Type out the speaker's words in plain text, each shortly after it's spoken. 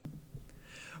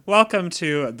Welcome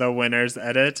to The Winner's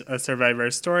Edit, a Survivor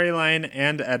storyline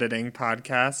and editing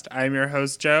podcast. I'm your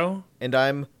host, Joe. And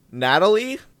I'm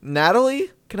Natalie.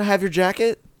 Natalie, can I have your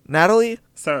jacket? Natalie?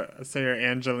 So you're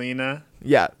Angelina?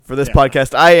 Yeah, for this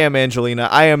podcast, I am Angelina.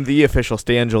 I am the official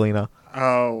Stangelina.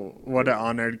 Oh, what an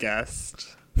honored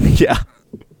guest. Yeah.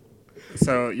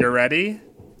 So, you're ready?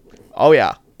 Oh,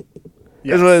 yeah.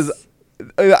 Yes. This was,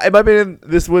 in my opinion,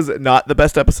 this was not the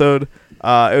best episode.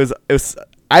 It was.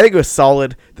 I think it was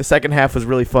solid. The second half was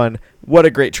really fun. What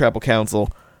a great tribal council.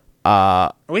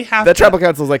 Tribal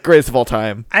council is like greatest of all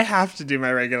time. I have to do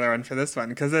my regular one for this one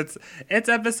because it's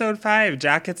episode 5,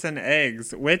 Jackets and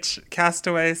Eggs. Which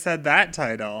castaway said that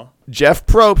title? Jeff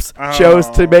Probst chose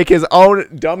to make his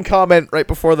own dumb comment right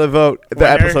before the vote.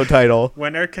 Episode title.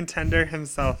 Winner contender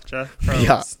himself, Jeff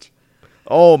Probst. Yeah.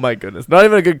 Oh my goodness. Not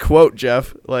even a good quote,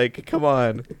 Jeff. Like, come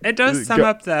on. It does sum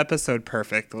up the episode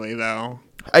perfectly, though.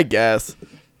 I guess.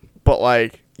 But,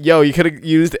 like, yo, you could have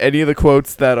used any of the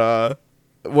quotes that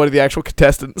one of the actual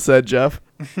contestants said, Jeff.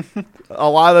 A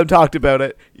lot of them talked about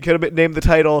it. You could have named the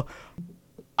title,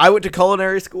 I went to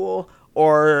culinary school,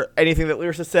 or anything that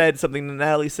Lyrissa said, something that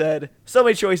Natalie said. So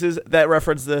many choices that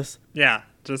reference this. Yeah,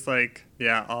 just like,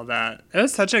 all that. It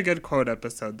was such a good quote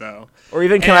episode, though. Or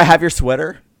even, can I have your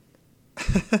sweater?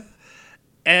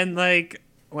 And, like,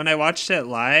 when I watched it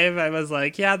live, I was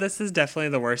like, yeah, this is definitely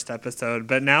the worst episode.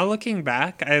 But now looking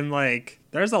back, I'm like,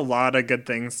 there's a lot of good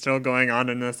things still going on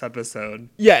in this episode.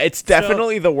 Yeah, it's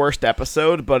definitely the worst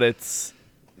episode, but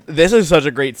this is such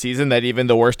a great season that even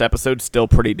the worst episode's still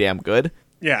pretty damn good.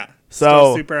 Yeah. So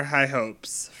still super high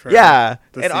hopes for the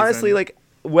season. Honestly, like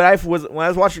when I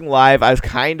was watching live, I was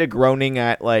kind of groaning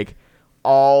at like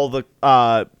all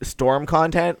the storm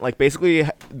content. Like basically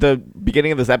the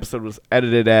beginning of this episode was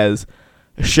edited as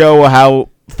show how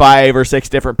 5 or 6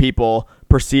 different people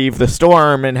perceive the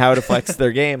storm and how it affects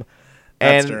their game.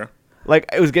 That's and true. Like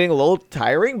it was getting a little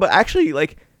tiring, but actually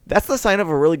like that's the sign of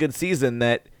a really good season,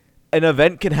 that an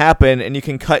event can happen and you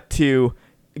can cut to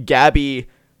Gabby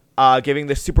giving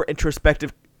this super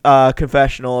introspective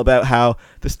confessional about how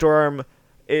the storm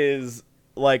is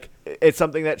like it's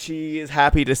something that she is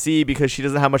happy to see because she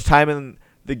doesn't have much time in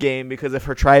the game, because if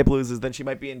her tribe loses then she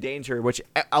might be in danger, which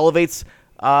elevates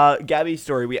Gabby's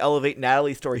story. We elevate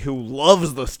Natalie's story, who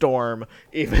loves the storm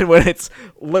even when it's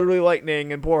literally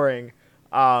lightning and pouring.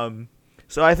 So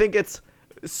I think it's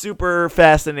super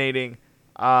fascinating,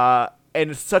 and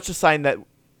it's such a sign that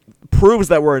proves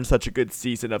that we're in such a good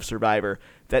season of Survivor,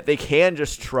 that they can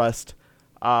just trust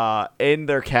in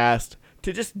their cast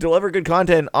to just deliver good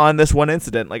content on this one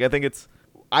incident. Like I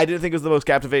didn't think it was the most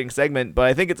captivating segment, but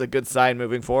I think it's a good sign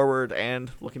moving forward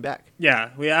and looking back. Yeah,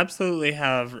 we absolutely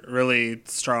have really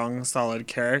strong, solid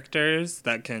characters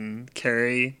that can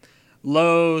carry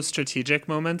low strategic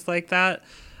moments like that.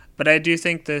 But I do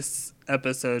think this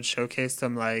episode showcased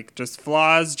some like just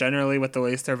flaws generally with the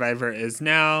way Survivor is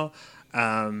now.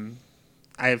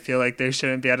 I feel like they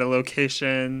shouldn't be at a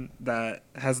location that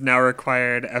has now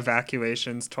required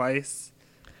evacuations twice.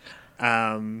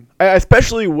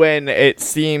 Especially when it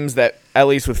seems that, at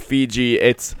least with Fiji,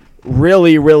 it's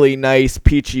really, really nice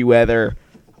peachy weather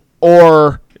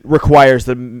or requires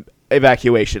the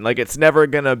evacuation. Like, it's never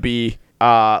going to be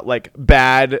like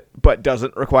bad but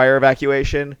doesn't require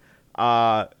evacuation.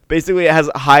 Basically, it has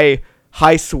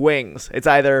high swings. It's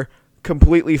either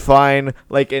completely fine,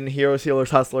 like in Heroes,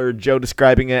 Healers, Hustler, Joe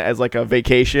describing it as like a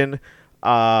vacation,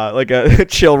 like a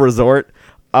chill resort,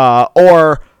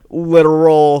 or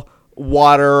literal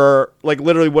water, like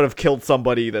literally would have killed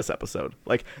somebody this episode.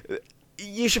 Like,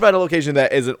 you should find a location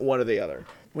that isn't one or the other.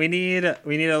 We need a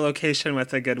location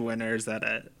with a good winners at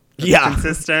it. Yeah.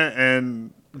 Consistent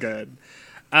and good.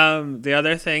 The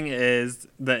other thing is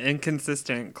the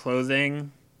inconsistent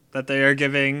closing that they are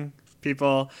giving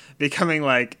people becoming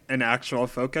like an actual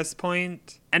focus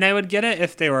point. And I would get it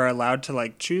if they were allowed to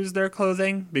like choose their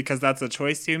closing, because that's a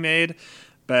choice you made.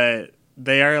 But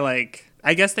they are like,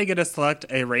 I guess they get to select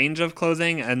a range of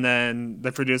clothing, and then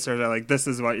the producers are like, this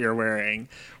is what you're wearing.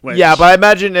 Yeah, but I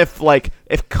imagine if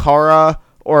Cara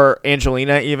or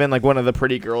Angelina, even, like one of the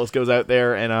pretty girls, goes out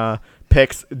there and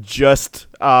picks just,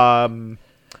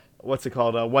 what's it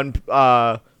called?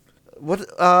 The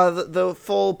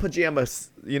full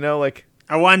pajamas, like...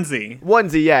 A onesie.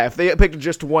 Onesie, yeah. If they picked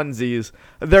just onesies,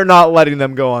 they're not letting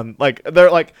them go on. Like,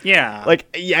 they're like... Yeah. Like,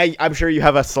 yeah, I'm sure you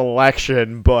have a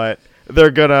selection, but...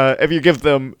 They're gonna, if you give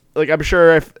them, like, I'm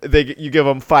sure if you give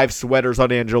them 5 sweaters on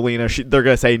Angelina, they're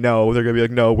gonna say no. They're gonna be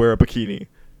like, no, wear a bikini.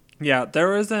 Yeah, there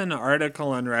was an article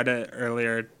on Reddit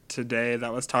earlier today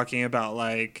that was talking about,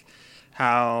 like,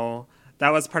 how that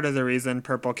was part of the reason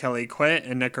Purple Kelly quit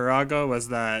in Nicaragua, was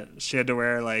that she had to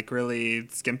wear like really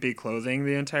skimpy clothing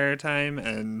the entire time,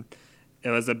 and it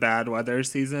was a bad weather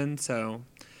season. So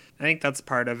I think that's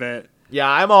part of it. Yeah,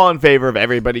 I'm all in favor of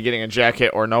everybody getting a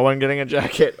jacket or no one getting a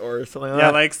jacket or something like that.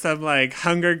 Yeah, like some like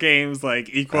Hunger Games, like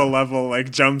equal level, like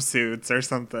jumpsuits or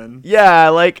something. Yeah,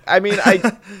 like, I mean,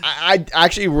 I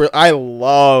actually, I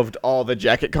loved all the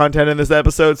jacket content in this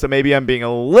episode, so maybe I'm being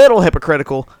a little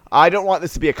hypocritical. I don't want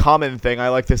this to be a common thing. I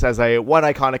like this as a one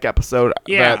iconic episode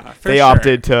that they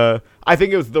opted to. I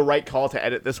think it was the right call to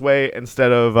edit this way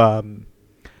instead of,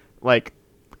 like,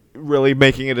 really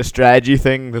making it a strategy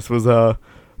thing. This was a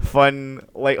fun,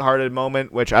 lighthearted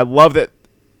moment, which I love that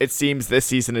it seems this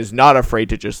season is not afraid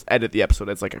to just edit the episode.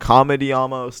 It's like a comedy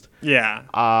almost. Yeah.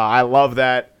 I love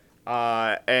that.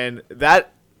 And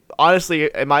that, honestly,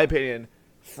 in my opinion,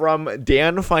 from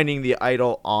Dan finding the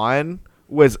idol on,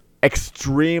 was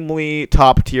extremely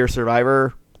top-tier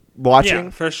Survivor watching. Yeah,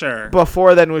 for sure.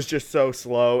 Before then was just so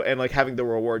slow, and like having the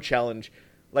reward challenge.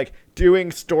 Like,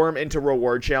 doing Storm into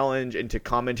reward challenge into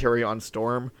commentary on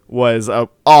Storm was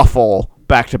awful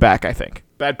back-to-back, I think.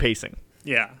 Bad pacing.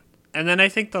 Yeah. And then I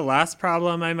think the last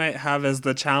problem I might have is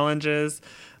the challenges.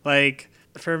 Like,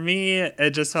 for me, it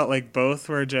just felt like both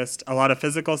were just a lot of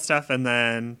physical stuff, and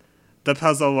then the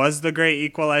puzzle was the great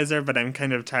equalizer, but I'm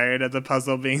kind of tired of the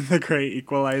puzzle being the great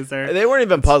equalizer. They weren't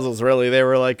even puzzles, really. They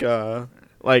were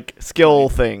like skill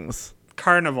things.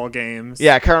 Carnival games.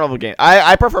 Yeah, carnival games.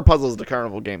 I prefer puzzles to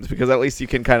carnival games because at least you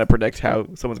can kind of predict how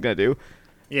someone's going to do.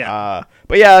 Yeah.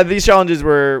 But yeah, these challenges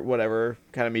were whatever,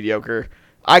 kind of mediocre.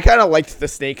 I kind of liked the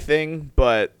snake thing,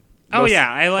 but... Oh,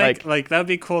 yeah. I like that would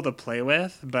be cool to play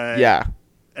with, but... Yeah.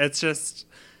 It's just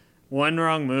one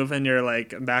wrong move and you're,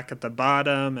 like, back at the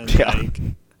bottom, and, like...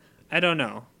 I don't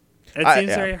know. It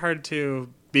seems very hard to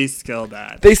be skilled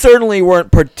at. They certainly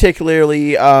weren't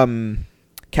particularly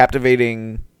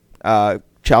captivating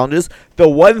challenges. The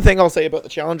one thing I'll say about the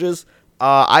challenges,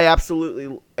 I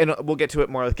absolutely... And we'll get to it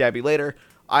more with Gabby later.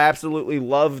 I absolutely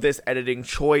love this editing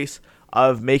choice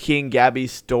of making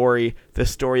Gabby's story the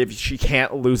story of she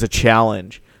can't lose a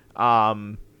challenge.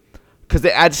 Because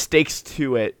it adds stakes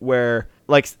to it, where,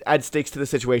 like, adds stakes to the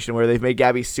situation where they've made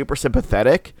Gabby super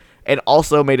sympathetic and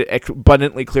also made it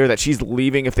abundantly clear that she's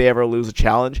leaving if they ever lose a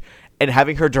challenge, and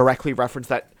having her directly reference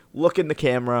that, look in the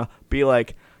camera, be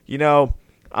like, you know,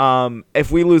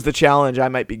 if we lose the challenge, I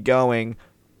might be going,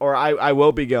 or I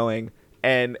will be going.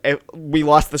 And we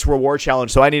lost this reward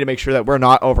challenge, so I need to make sure that we're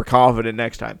not overconfident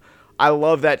next time. I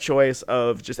love that choice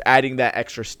of just adding that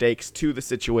extra stakes to the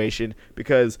situation,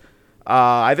 because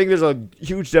I think there's a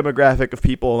huge demographic of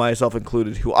people, myself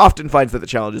included, who often finds that the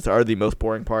challenges are the most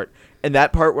boring part. And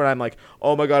that part when I'm like,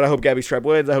 oh my god, I hope Gabby's tribe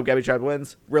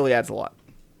wins, really adds a lot.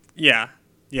 Yeah.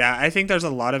 Yeah, I think there's a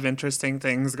lot of interesting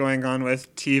things going on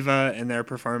with Tiva and their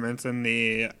performance in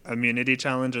the immunity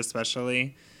challenge,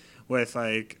 especially with,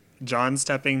 like, John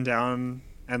stepping down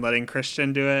and letting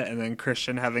Christian do it, and then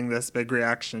Christian having this big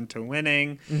reaction to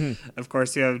winning. Mm-hmm. Of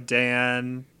course, you have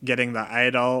Dan getting the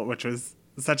idol, which was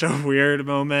such a weird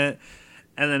moment.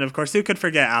 And then, of course, who could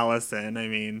forget Allison? I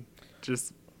mean,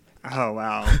 just, oh,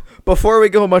 wow. Before we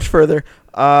go much further,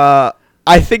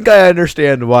 I think I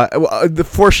understand why, the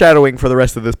foreshadowing for the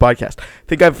rest of this podcast. I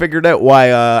think I've figured out why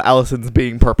Allison's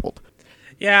being purpled.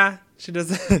 Yeah, she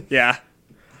doesn't, yeah.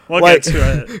 We'll get to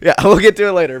it. Yeah, we'll get to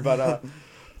it later. But,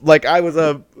 like, I was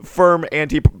a firm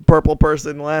anti-purple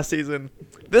person last season.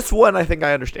 This one, I think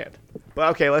I understand.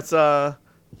 But, okay, let's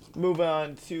move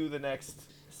on to the next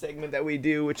segment that we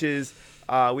do, which is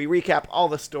we recap all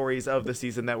the stories of the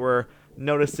season that we're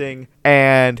noticing.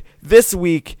 And this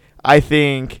week, I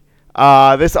think...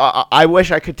 I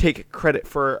wish I could take credit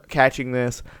for catching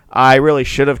this. I really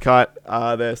should have caught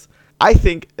this. I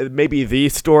think maybe the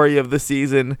story of the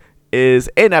season is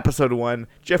in episode 1.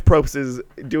 Jeff Probst is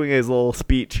doing his little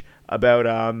speech about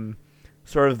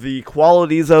sort of the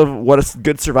qualities of what a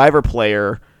good Survivor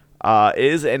player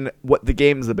is and what the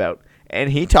game's about. And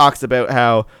he talks about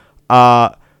how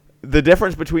the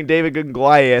difference between David and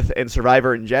Goliath and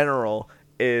Survivor in general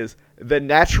is the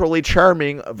naturally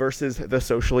charming versus the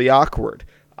socially awkward.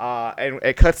 And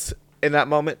it cuts in that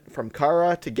moment from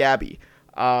Kara to Gabby.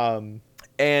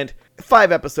 And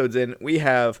 5 episodes in, we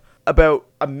have about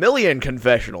 1 million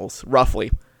confessionals,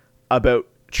 roughly, about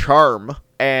charm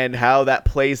and how that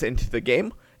plays into the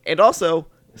game. And also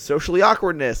socially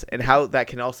awkwardness and how that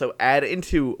can also add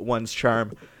into one's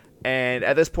charm. And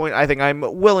at this point, I think I'm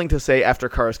willing to say, after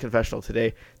Kara's confessional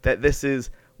today, that this is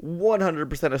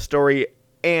 100% a story,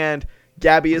 and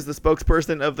Gabby is the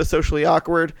spokesperson of the socially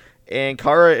awkward, and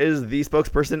Kara is the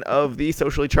spokesperson of the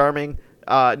socially charming,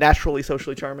 naturally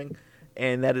socially charming.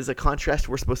 and that is a contrast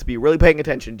we're supposed to be really paying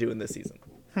attention to in this season.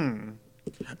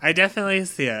 I definitely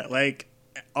see it. Like,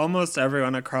 almost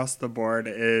everyone across the board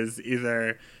is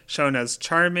either shown as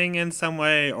charming in some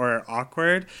way or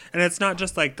awkward. And it's not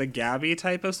just like the Gabby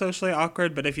type of socially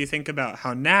awkward, but if you think about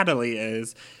how Natalie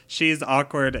is, she's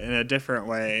awkward in a different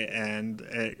way, and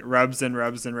it rubs and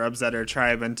rubs and rubs at her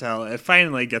tribe until it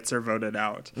finally gets her voted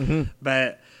out.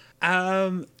 But I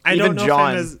Even don't know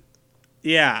John. if I'm as...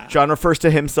 Yeah. John refers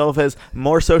to himself as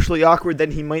more socially awkward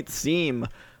than he might seem.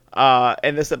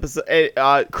 In this episode,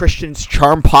 Christian's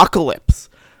charmpocalypse.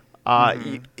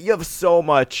 You have so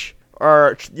much, he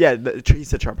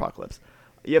said charmpocalypse.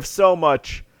 You have so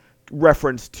much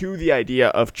reference to the idea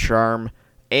of charm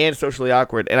and socially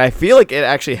awkward, and I feel like it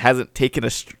actually hasn't taken a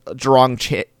strong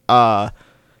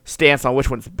stance on which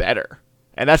one's better,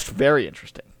 and that's very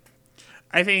interesting.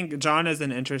 I think John is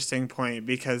an interesting point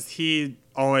because he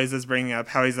always is bringing up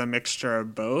how he's a mixture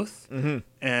of both.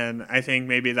 And I think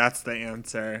maybe that's the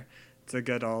answer. It's a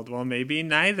good old, well, maybe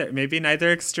neither. Maybe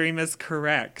neither extreme is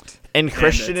correct. And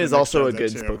Christian is also a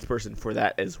good spokesperson for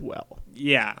that as well.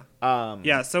 Yeah.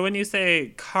 So when you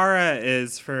say Kara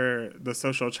is for the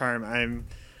social charm, I'm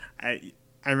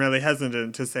really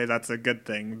hesitant to say that's a good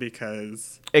thing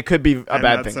because it could be a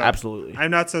bad thing. Absolutely.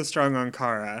 I'm not so strong on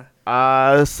Kara.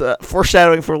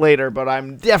 Foreshadowing for later, but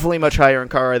I'm definitely much higher on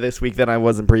Kara this week than I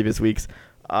was in previous weeks.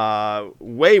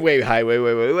 Way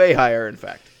higher, in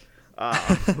fact.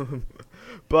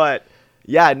 But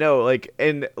yeah, no, like,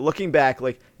 and looking back,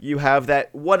 like, you have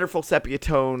that wonderful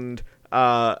sepia-toned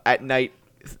at night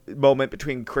moment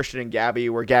between Christian and Gabby,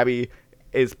 where Gabby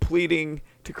is pleading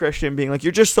to Christian, being like,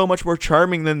 "You're just so much more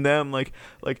charming than them."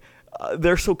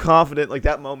 They're so confident. Like,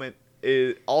 that moment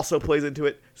also plays into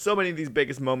it. So many of these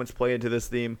biggest moments play into this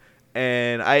theme.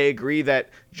 And I agree that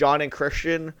John and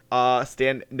Christian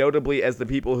stand notably as the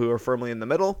people who are firmly in the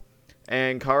middle.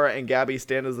 And Kara and Gabby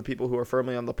stand as the people who are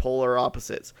firmly on the polar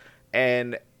opposites.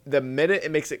 And the minute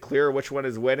it makes it clear which one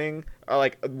is winning, or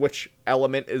like which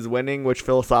element is winning, which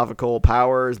philosophical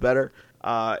power is better,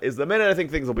 is the minute I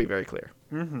think things will be very clear.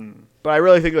 But I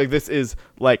really think this is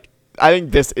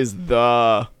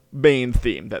the main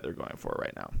theme that they're going for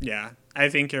right now. Yeah, I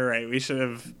think you're right. We should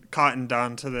have cottoned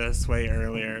on to this way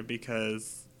earlier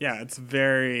because, yeah, it's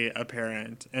very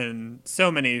apparent in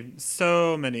so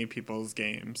many people's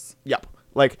games. Yep.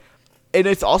 And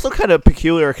it's also kind of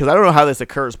peculiar because I don't know how this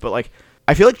occurs, but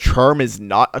I feel like charm is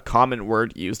not a common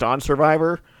word used on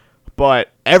Survivor,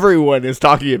 but everyone is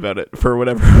talking about it for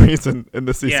whatever reason in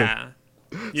the season. Yeah.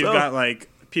 You've got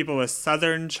people with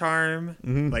Southern charm,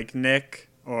 like Nick,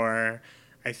 or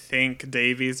I think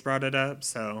Davies brought it up,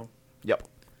 so. Yep.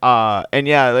 And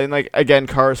yeah, then again,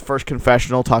 Kara's first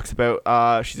confessional talks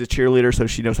about she's a cheerleader, so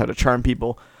she knows how to charm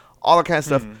people. All that kind of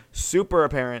stuff, super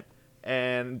apparent,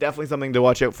 and definitely something to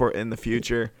watch out for in the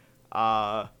future.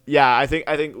 I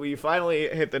think we finally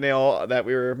hit the nail that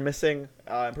we were missing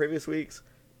in previous weeks,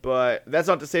 but that's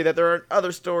not to say that there aren't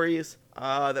other stories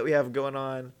that we have going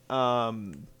on.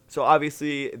 So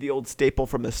obviously, the old staple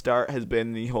from the start has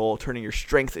been the whole turning your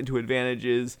strengths into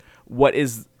advantages. What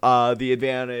is the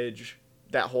advantage?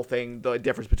 That whole thing, the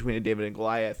difference between a David and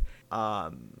Goliath.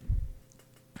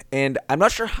 And I'm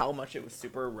not sure how much it was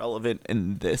super relevant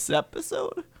in this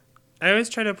episode. I always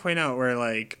try to point out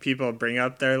where people bring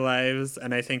up their lives,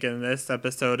 and I think in this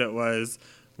episode it was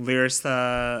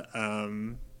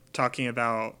Lyrsa talking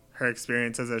about her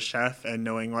experience as a chef and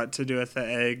knowing what to do with the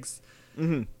eggs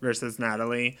versus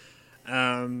Natalie.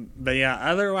 But yeah,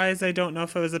 otherwise I don't know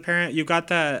if it was apparent. You got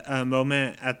that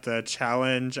moment at the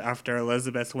challenge after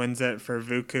Elizabeth wins it for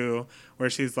Vuku where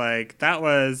she's like, that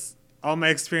was all my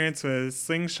experience with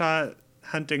slingshot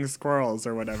hunting squirrels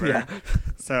or whatever. Yeah.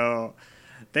 So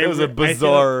it was a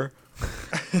bizarre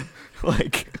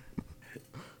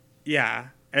yeah,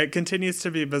 it continues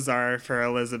to be bizarre for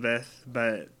Elizabeth,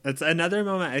 but it's another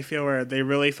moment I feel where they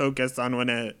really focus on when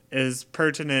it is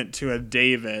pertinent to a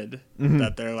David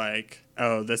that they're like,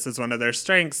 oh, this is one of their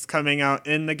strengths coming out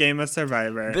in the game of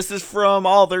Survivor. This is from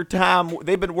all their time.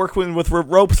 They've been working with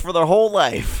ropes for their whole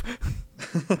life.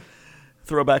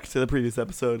 Throwback to the previous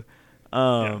episode.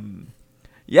 Yeah,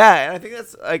 and I think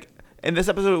that's in this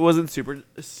episode it wasn't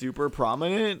super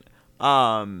prominent.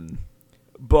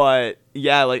 But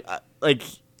yeah,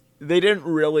 they didn't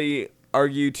really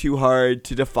argue too hard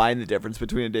to define the difference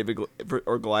between a David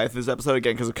or Goliath this episode,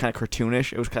 again, because it was kind of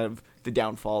cartoonish. It was kind of the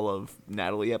downfall of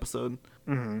Natalie episode.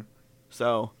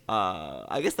 So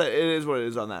I guess that it is what it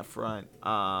is on that front.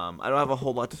 I don't have a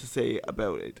whole lot to say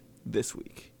about it this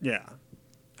week. Yeah.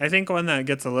 I think one that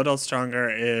gets a little stronger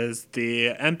is the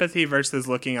empathy versus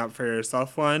looking out for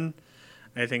yourself one.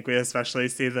 I think we especially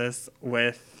see this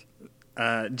with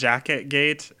jacket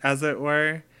gate, as it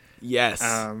were. Yes.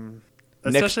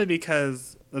 Especially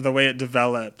because of the way it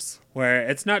develops, where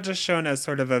it's not just shown as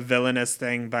sort of a villainous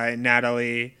thing by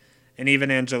Natalie and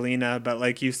even Angelina, but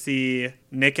like you see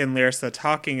Nick and Lyrsa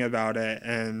talking about it,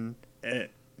 and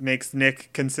it makes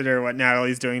Nick consider what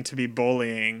Natalie's doing to be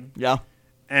bullying. Yeah.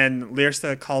 And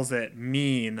Lyrsa calls it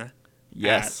mean.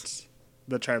 Yes. At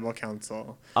the tribal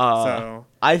council. So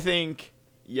I think,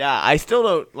 I still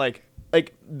don't like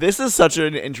this is such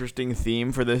an interesting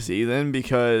theme for this season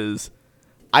because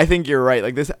I think you're right.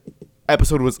 Like, this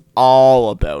episode was all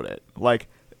about it. Like,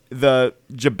 the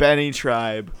Jabeni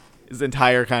tribe's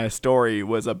entire kind of story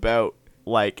was about,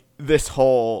 like, this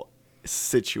whole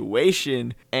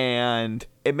situation. And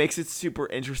it makes it super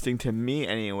interesting to me,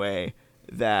 anyway,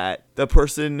 that the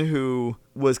person who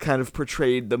was kind of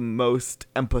portrayed the most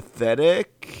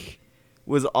empathetic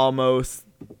was almost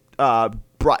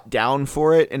brought down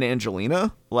for it in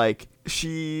Angelina. Like,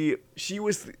 she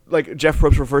was, like, Jeff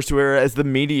Probst refers to her as the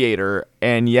mediator,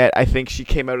 and yet I think she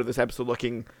came out of this episode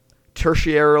looking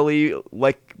tertiarily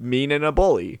like mean and a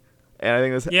bully. And I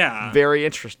think that's very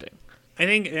interesting. I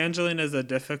think Angelina's a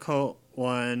difficult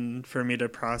one for me to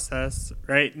process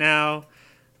right now.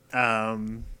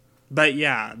 But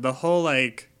yeah, the whole,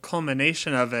 like,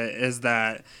 culmination of it is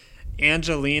that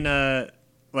Angelina,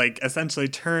 like, essentially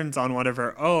turns on one of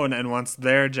her own and wants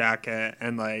their jacket,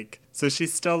 and, like, so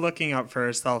she's still looking out for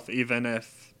herself even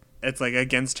if it's, like,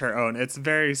 against her own. It's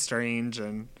very strange,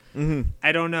 and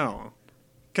I don't know.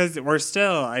 Because we're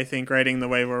still, I think, writing the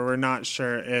way where we're not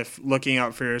sure if looking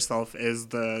out for yourself is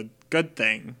the good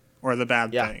thing or the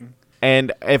bad thing.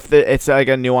 And if it's, like,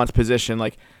 a nuanced position,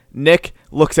 like, Nick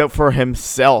looks out for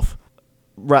himself,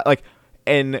 right? Like,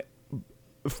 and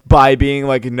by being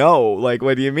like, no, like,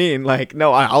 what do you mean? Like,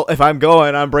 no, if I'm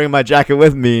going, I'm bringing my jacket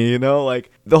with me, you know?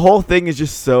 Like, the whole thing is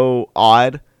just so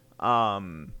odd.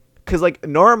 Because, like,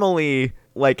 normally,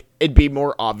 like, it'd be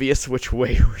more obvious which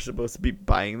way we're supposed to be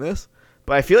buying this.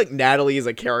 But I feel like Natalie as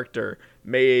a character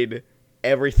made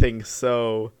everything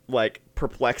so, like,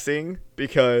 perplexing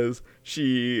because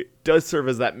she does serve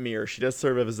as that mirror. She does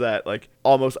serve as that, like,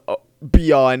 almost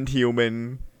beyond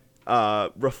human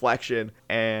reflection,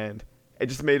 and it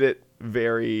just made it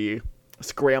very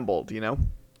scrambled, you know?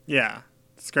 Yeah.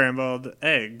 Scrambled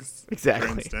eggs. Exactly.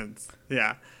 For instance.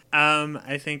 Yeah.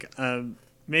 I think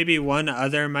maybe one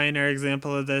other minor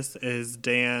example of this is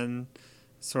Dan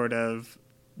sort of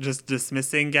just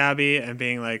dismissing Gabby and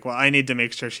being like, well, I need to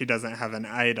make sure she doesn't have an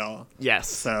idol. Yes.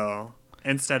 So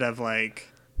instead of, like,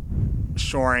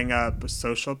 shoring up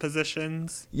social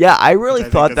positions. Yeah, I really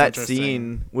thought that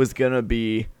scene was going to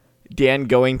be Dan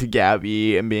going to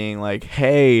Gabby and being like,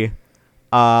 hey,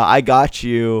 I got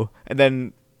you. And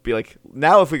then be like,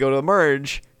 now if we go to the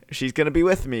merge, she's going to be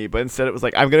with me. But instead it was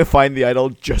like, I'm going to find the idol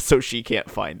just so she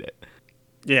can't find it.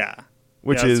 Yeah.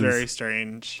 Which is very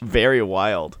strange. Very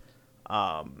wild.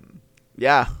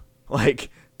 Yeah. Like,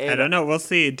 I don't know. We'll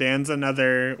see. Dan's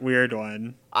another weird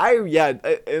one. And,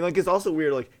 like, it's also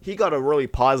weird. Like, he got a really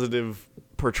positive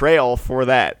portrayal for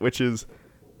that, which is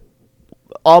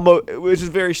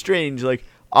very strange. Like,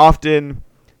 often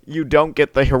you don't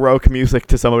get the heroic music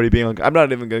to somebody being like, I'm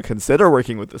not even going to consider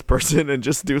working with this person and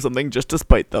just do something just to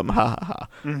spite them. Ha ha ha.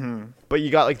 Mm-hmm. But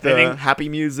you got, like, the happy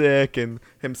music and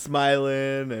him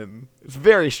smiling, and it's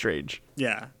very strange.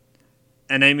 Yeah.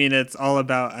 And I mean, it's all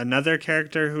about another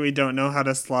character who we don't know how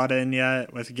to slot in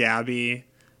yet with Gabby.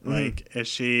 Like, is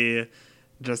she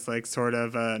just, like, sort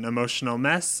of an emotional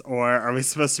mess, or are we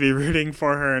supposed to be rooting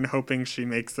for her and hoping she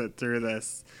makes it through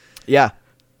this? Yeah,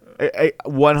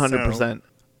 100%.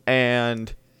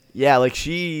 And yeah, like,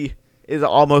 she is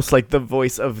almost like the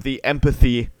voice of the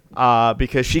empathy,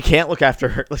 because she can't look after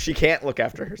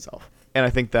herself. And I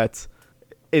think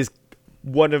is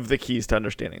one of the keys to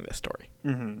understanding this story.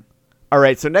 Mm-hmm. All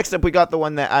right, so next up we got the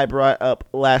one that I brought up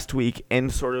last week,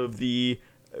 and sort of the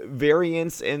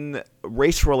variance in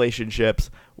race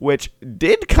relationships, which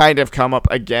did kind of come up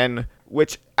again,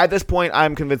 which at this point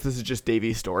I'm convinced this is just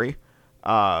Davy's story,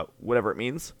 whatever it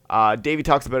means. Davy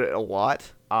talks about it a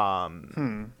lot.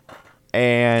 And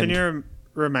can you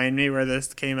remind me where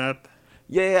this came up?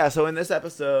 Yeah. So in this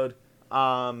episode,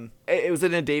 it was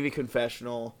in a Davy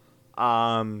confessional.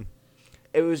 It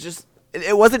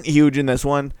wasn't huge in this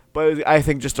one, but it was, I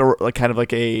think, just a kind of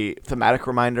like a thematic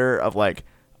reminder of like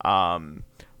I'm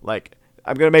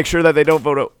gonna make sure that they don't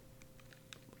vote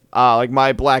like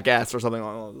my black ass or something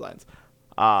along those lines.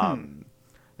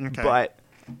 Okay. But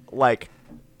like,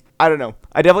 I don't know.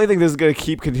 I definitely think this is gonna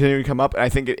keep continuing to come up, and I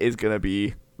think it is gonna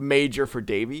be major for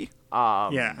Davy.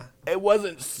 Yeah. It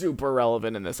wasn't super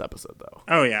relevant in this episode though.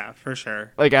 Oh yeah, for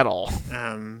sure. Like, at all.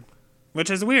 which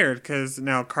is weird because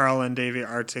now Carl and Davy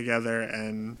are together,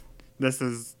 and this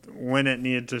is when it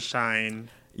needed to shine.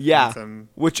 Yeah,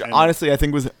 which honestly I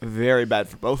think was very bad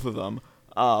for both of them.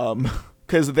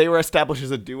 Because they were established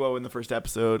as a duo in the first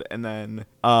episode, and then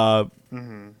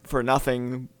for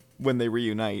nothing when they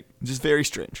reunite. Just very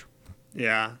strange.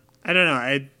 Yeah. I don't know.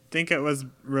 I think it was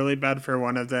really bad for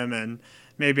one of them, and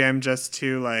maybe I'm just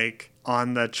too, like,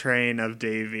 on the train of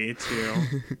Davy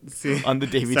to see. On the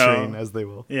Davy train, as they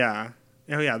will. Yeah.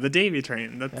 Oh, yeah, the Davy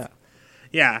train.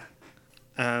 Yeah.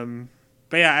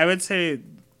 But yeah, I would say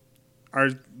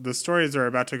the stories we're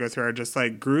about to go through are just,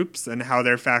 like, groups and how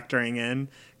they're factoring in.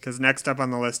 Because next up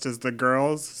on the list is the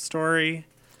girls' story.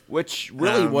 Which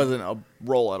really wasn't a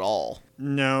role at all.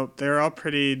 No, they're all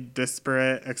pretty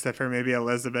disparate, except for maybe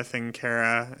Elizabeth and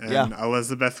Kara. And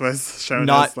Elizabeth was shown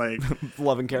as, like...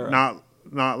 loving Kara. Not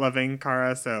loving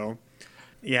Kara, so...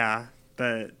 Yeah,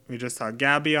 but we just saw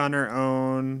Gabby on her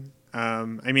own.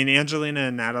 I mean, Angelina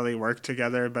and Natalie worked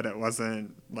together, but it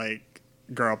wasn't, like,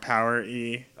 girl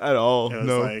power-y. At all, It was,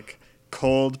 like...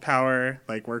 cold power,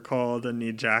 like we're cold and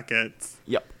need jackets.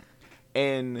 Yep.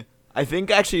 And I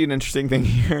think actually an interesting thing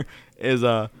here is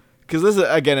because this is,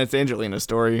 again, it's Angelina's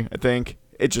story. I think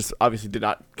it just obviously did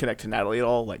not connect to Natalie at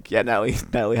all. Like, yeah,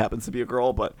 Natalie happens to be a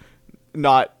girl, but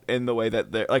not in the way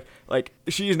that they're like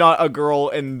she's not a girl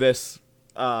in this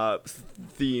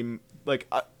theme,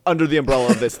 like under the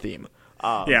umbrella of this theme.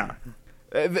 Yeah,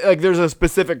 like there's a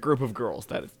specific group of girls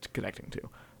that it's connecting to.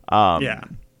 Yeah.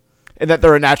 And that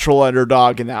they're a natural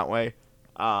underdog in that way.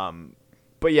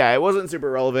 But yeah, it wasn't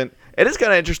super relevant. It is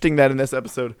kind of interesting that in this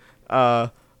episode,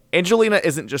 Angelina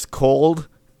isn't just cold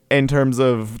in terms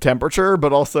of temperature,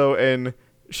 but also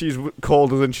she's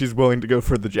cold and she's willing to go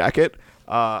for the jacket.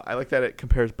 I like that it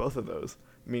compares both of those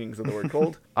meanings of the word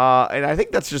cold. And I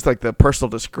think that's just like the personal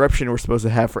description we're supposed to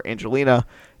have for Angelina.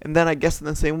 And then I guess in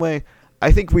the same way,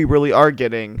 I think we really are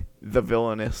getting the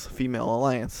villainous female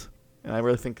alliance. And I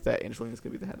really think that Angelina's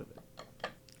going to be the head of it.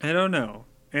 I don't know.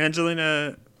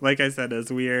 Angelina, like I said,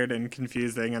 is weird and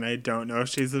confusing, and I don't know if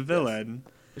she's a villain.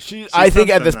 I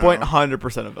think at this point,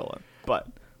 100% a villain, but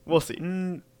we'll see.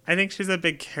 I think she's a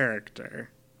big character.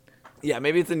 Yeah,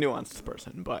 maybe it's a nuanced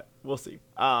person, but we'll see.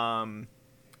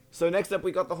 So next up,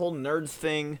 we got the whole nerds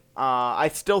thing.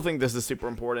 I still think this is super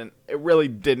important. It really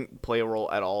didn't play a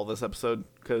role at all this episode,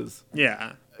 because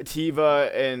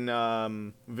Tiva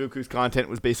and Vuku's content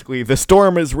was basically, the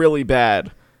storm is really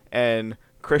bad, and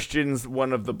Christian's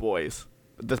one of the boys.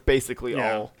 That's basically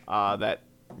all that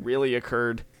really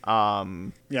occurred.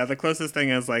 The closest thing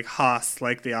is like Haas,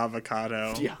 like the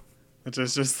avocado. Yeah. Which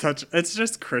is just it's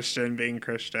just Christian being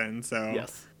Christian. So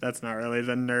that's not really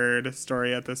the nerd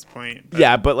story at this point. But.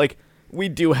 Yeah, but like we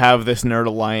do have this nerd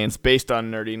alliance based on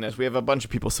nerdiness. We have a bunch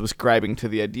of people subscribing to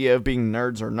the idea of being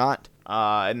nerds or not.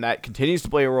 And that continues to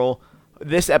play a role.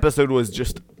 This episode was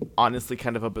just honestly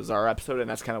kind of a bizarre episode, and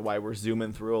that's kind of why we're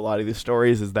zooming through a lot of these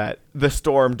stories, is that the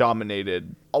storm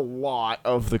dominated a lot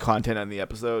of the content on the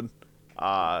episode,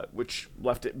 which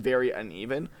left it very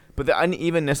uneven. But the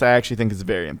unevenness I actually think is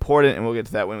very important, and we'll get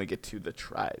to that when we get to the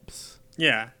tribes.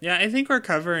 Yeah, I think we're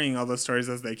covering all the stories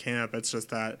as they came up. It's just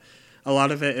that a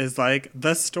lot of it is like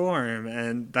the storm,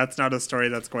 and that's not a story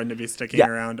that's going to be sticking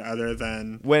around other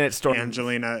than when it's storm.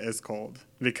 Angelina is cold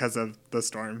because of the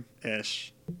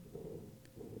storm-ish.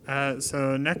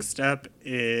 So next up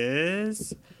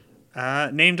is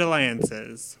named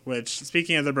alliances, which,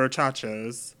 speaking of the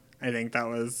brochachos, I think that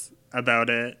was about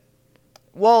it.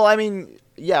 Well, I mean,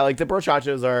 yeah, like the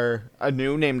brochachos are a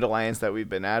new named alliance that we've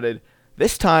been added.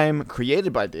 This time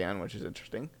created by Dan, which is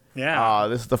interesting. Yeah.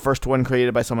 This is the first one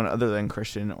created by someone other than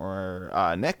Christian or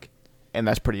Nick, and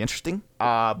that's pretty interesting.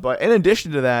 But in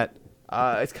addition to that,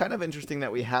 it's kind of interesting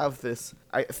that we have this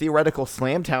theoretical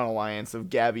Slamtown alliance of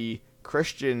Gabby,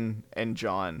 Christian, and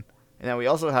John. And then we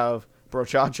also have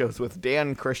brochachos with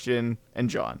Dan, Christian, and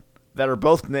John that are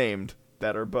both named,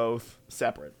 that are both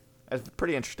separate. That's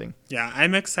pretty interesting. Yeah,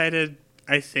 I'm excited.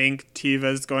 I think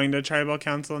Tiva's going to Tribal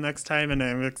Council next time, and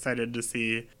I'm excited to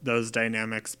see those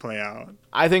dynamics play out.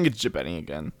 I think it's Jabeni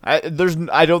again. I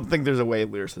don't think there's a way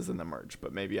Lyrus is in the merge,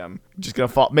 but maybe I'm just going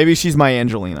to fall. Maybe she's my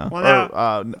Angelina.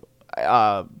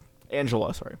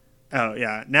 Angela, sorry. Oh,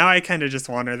 yeah. Now I kind of just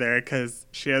want her there because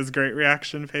she has great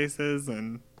reaction faces,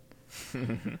 and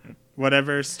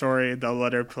whatever story they'll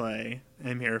let her play,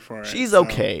 I'm here for it. She's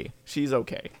okay. She's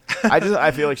okay.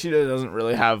 I feel like she doesn't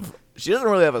really have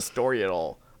a story at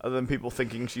all, other than people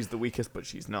thinking she's the weakest, but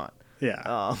she's not.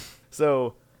 Yeah.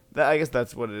 So I guess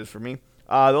that's what it is for me.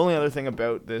 The only other thing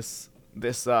about this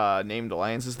named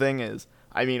alliances thing is,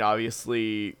 I mean,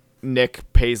 obviously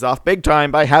Nick pays off big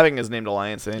time by having his named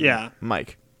alliance in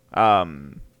Mike.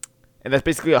 And that's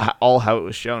basically all how it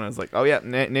was shown. It's like, oh yeah,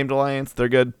 named alliance, they're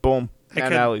good. Boom. Now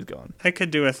Natalie's gone. I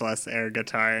could do with less air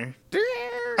guitar.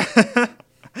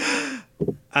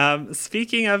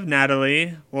 Speaking of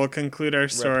Natalie, we'll conclude our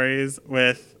stories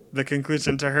with the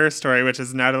conclusion to her story, which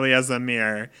is Natalie as a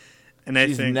mirror. And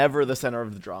She's never the center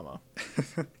of the drama.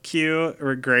 Cue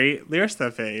or great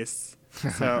Lyrsa face.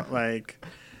 So, like,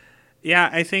 yeah,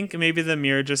 I think maybe the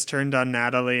mirror just turned on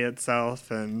Natalie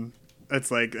itself, and it's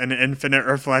like an infinite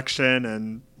reflection,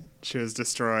 and she was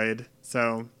destroyed.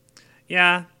 So,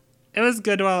 yeah, it was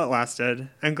good while it lasted.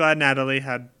 I'm glad Natalie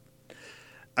had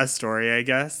a story, I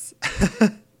guess.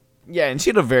 Yeah, and she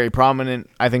had a very prominent,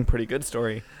 I think, pretty good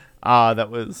story that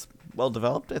was well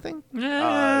developed, I think.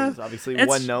 Yeah, it's obviously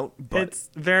one note, but it's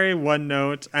very one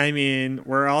note. I mean,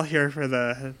 we're all here for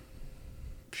the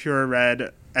pure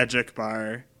red Edgic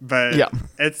bar, but yeah.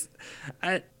 It's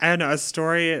I don't know, a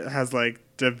story has like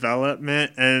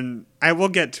development, and I will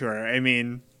get to her. I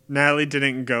mean, Natalie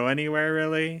didn't go anywhere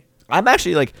really. I'm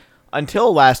actually like,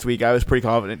 until last week, I was pretty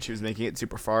confident she was making it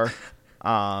super far.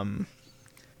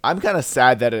 I'm kind of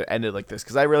sad that it ended like this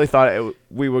because I really thought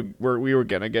we were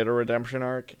gonna get a redemption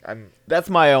arc. That's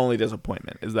my only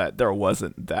disappointment, is that there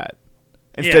wasn't that.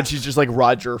 Instead, she's just like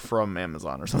Roger from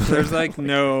Amazon or something. There's like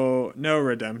no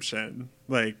redemption.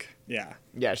 Like, yeah.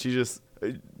 Yeah, she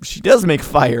does make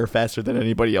fire faster than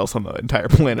anybody else on the entire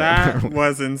planet. That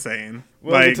was insane.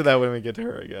 We'll get to that when we get to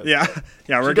her, I guess.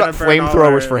 Yeah, we're got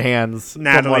flamethrowers for hands.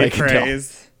 Natalie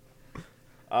praise.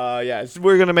 Yeah,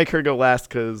 we're gonna make her go last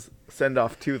because send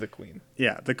off to the queen.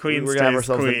 Yeah, the queen. We're gonna have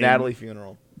ourselves a Natalie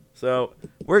funeral. So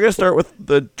we're gonna start with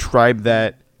the tribe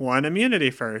that won immunity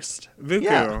first. Vuku.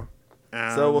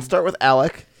 Yeah. So we'll start with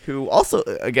Alec, who also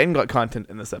again got content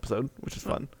in this episode, which is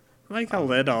fun. Like a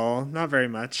little, not very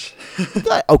much.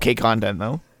 Okay content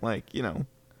though. Like,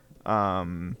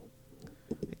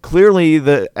 clearly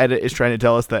the edit is trying to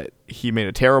tell us that he made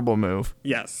a terrible move.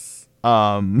 Yes.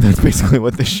 That's basically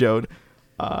what this showed.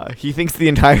 He thinks the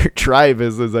entire tribe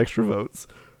is his extra votes.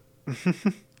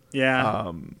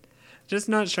 Yeah. Just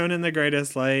not shown in the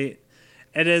greatest light.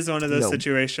 It is one of those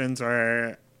situations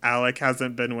where Alec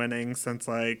hasn't been winning since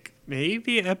like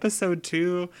maybe episode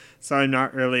 2, so I'm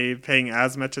not really paying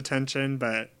as much attention,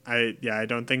 but I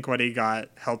don't think what he got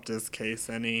helped his case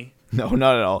any. No,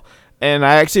 not at all. And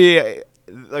I actually,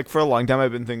 like, for a long time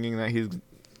I've been thinking that he's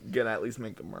gonna at least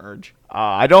make the merge.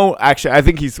 I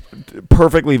think he's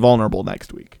perfectly vulnerable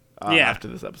next week. After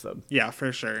this episode. Yeah,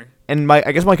 for sure. And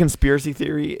I guess my conspiracy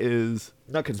theory is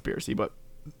not conspiracy, but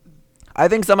I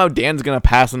think somehow Dan's gonna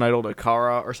pass an idol to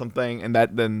Kara or something, and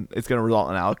that then it's gonna result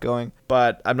in Alec going.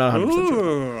 But I'm not 100%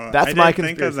 sure. That's my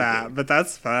conspiracy. Think of that, theory. But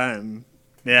that's fun.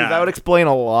 Yeah, that would explain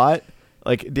a lot.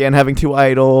 Like Dan having 2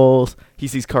 idols, he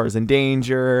sees Kara's in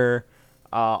danger.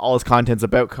 All his content's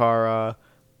about Kara.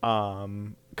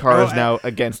 Kara's now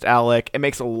against Alec. It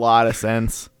makes a lot of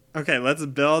sense. Okay, let's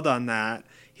build on that.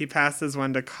 He passes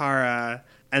one to Kara,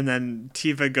 and then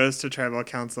Tiva goes to Tribal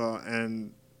Council,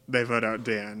 and they vote out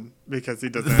Dan because he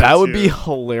doesn't. That would be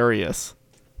hilarious.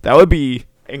 That would be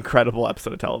incredible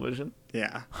episode of television.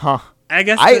 Yeah. Huh. I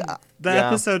guess the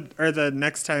episode or the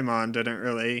next time on didn't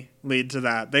really lead to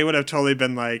that. They would have totally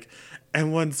been like,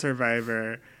 and one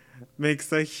survivor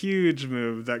makes a huge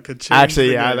move that could change.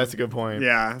 Actually, yeah, that's a good point.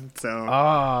 Yeah. So.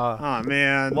 Oh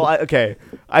man. Well, okay.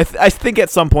 I think at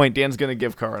some point Dan's gonna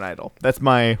give Kara an idol.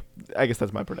 I guess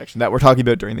that's my prediction that we're talking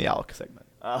about during the Alec segment.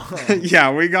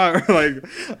 Yeah, we got like.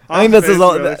 I think this is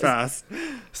all really fast.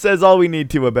 Says all we need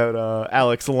to about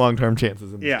Alec's long-term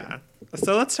chances. Yeah.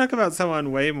 So let's talk about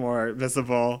someone way more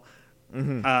visible,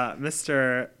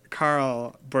 Mr.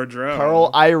 Carl Boudreaux.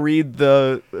 Carl, I read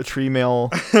the tree mail,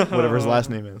 whatever his last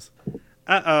name is.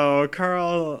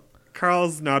 Carl's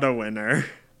not a winner.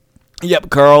 Yep,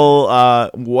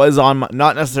 Carl was on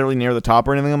not necessarily near the top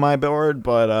or anything on my board,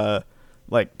 but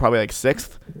probably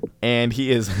 6th, and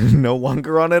he is no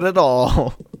longer on it at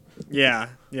all. Yeah,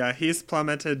 he's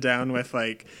plummeted down with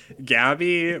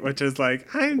Gabby, which is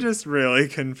I'm just really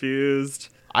confused.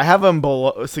 I have him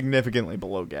significantly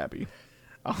below Gabby.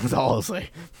 That's all I'll say.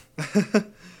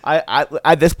 I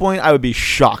at this point I would be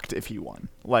shocked if he won.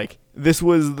 This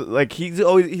was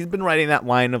he's been writing that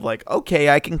line of okay,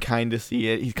 I can kind of see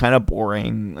it. He's kind of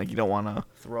boring. You don't want to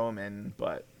throw him in,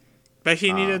 but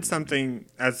he needed something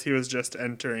as he was just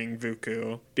entering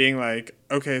Vuku, being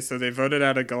okay, so they voted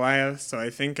out a Goliath, so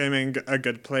I think I'm in a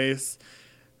good place.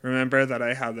 Remember that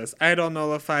I have this idol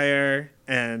nullifier,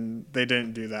 and they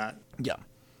didn't do that. Yeah.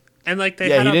 And he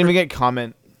didn't even get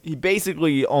comment. He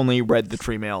basically only read the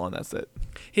tree mail, and that's it.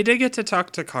 He did get to talk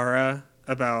to Kara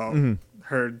about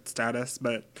her status,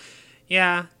 but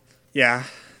yeah,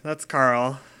 that's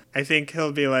Carl. I think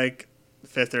he'll be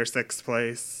 5th or 6th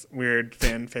place weird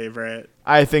fan favorite.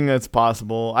 I think that's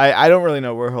possible. I don't really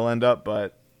know where he'll end up,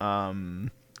 but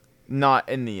not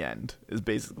in the end is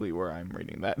basically where I'm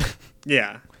reading that.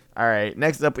 Yeah. All right.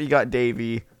 Next up, we got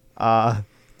Davey, the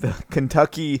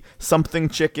Kentucky something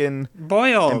chicken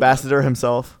boiled ambassador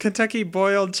himself. Kentucky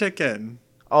boiled chicken.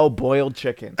 Oh, boiled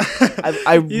chicken.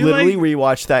 I literally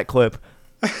rewatched that clip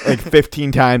like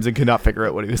 15 times and could not figure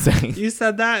out what he was saying. You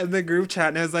said that in the group chat,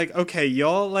 and I was like, okay,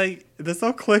 you'll like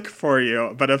this'll click for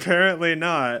you, but apparently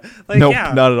not. Like, nope,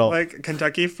 yeah, not at all. Like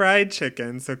Kentucky fried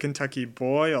chicken, so Kentucky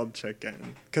boiled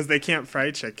chicken, because they can't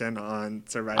fry chicken on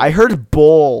Survivor. I heard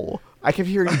bowl. I kept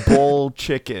hearing bowl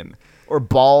chicken or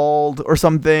bald or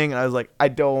something, and I was like, I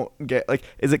don't get, like,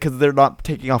 is it because they're not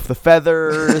taking off the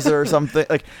feathers or something?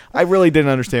 Like, I really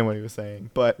didn't understand what he was saying,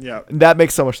 but yeah, that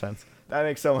makes so much sense. That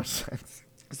makes so much sense.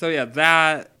 So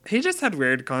yeah, he just had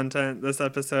weird content this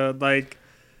episode. Like,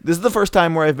 this is the first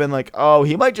time where I've been like, oh,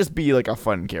 he might just be like a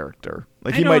fun character.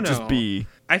 Like, he might just be.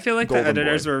 I feel like the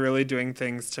editors boy. were really doing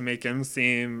things to make him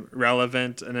seem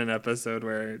relevant in an episode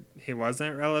where he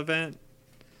wasn't relevant.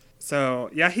 So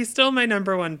yeah, he's still my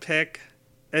number one pick.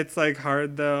 It's like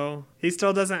hard though. He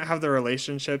still doesn't have the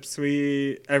relationships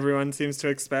everyone seems to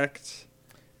expect.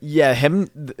 Yeah,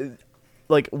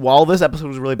 like, while this episode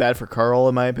was really bad for Carl,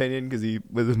 in my opinion, because he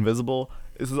was invisible,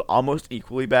 this is almost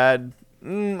equally bad.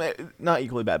 Not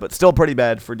equally bad, but still pretty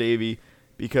bad for Davey,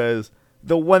 because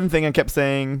the one thing I kept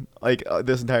saying, like,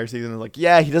 this entire season is, like,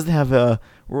 yeah, he doesn't have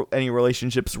any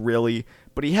relationships, really,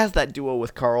 but he has that duo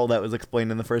with Carl that was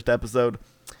explained in the first episode.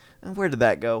 And where did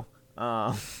that go?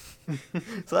 So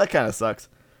that kind of sucks.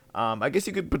 I guess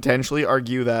you could potentially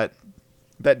argue that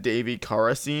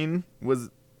Davey-Kara scene was,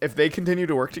 if they continue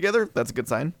to work together, that's a good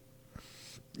sign.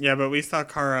 Yeah, but we saw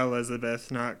Cara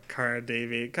Elizabeth, not Cara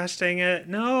Davey. Gosh dang it.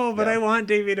 No, but yeah. I want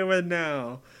Davey to win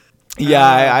now.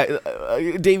 Yeah,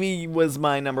 Davey was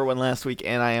my number one last week,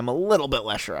 and I am a little bit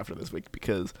less sure after this week,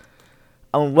 because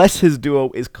unless his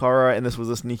duo is Cara, and this was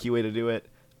a sneaky way to do it,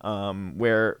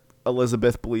 where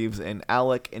Elizabeth believes in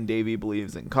Alec and Davey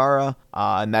believes in Cara,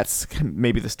 and that's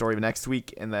maybe the story of next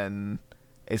week, and then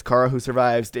it's Cara who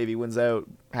survives, Davey wins out,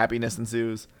 happiness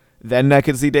ensues. Then I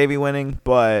could see Davey winning,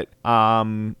 but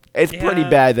it's pretty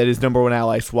bad that his number one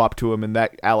ally swapped to him, and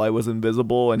that ally was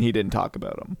invisible, and he didn't talk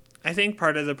about him. I think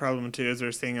part of the problem, too, is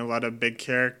we're seeing a lot of big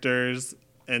characters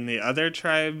in the other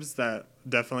tribes that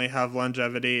definitely have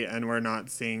longevity, and we're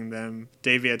not seeing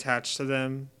Davey attached to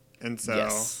them. And so,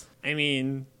 yes. I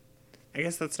mean, I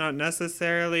guess that's not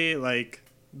necessarily, like,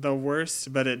 the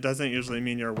worst, but it doesn't usually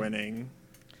mean you're winning.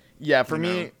 Yeah, for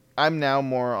me, I'm now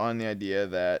more on the idea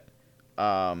that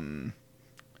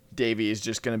Davey is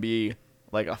just going to be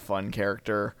like a fun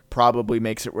character, probably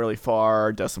makes it really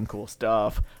far, does some cool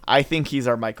stuff. I think he's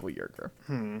our Michael Yerger.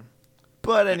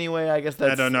 But anyway, I guess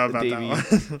that's I don't know about Davey.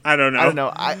 That one. I don't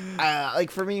know. I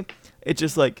like, for me, it's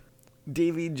just like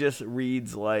Davey just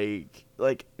reads like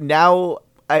now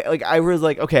I was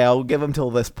like, okay, I'll give him till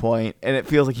this point, and it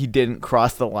feels like he didn't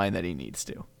cross the line that he needs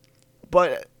to.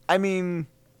 But I mean,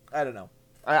 I don't know.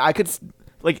 I could,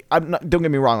 like, don't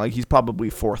get me wrong, like, he's probably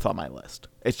fourth on my list.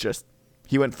 It's just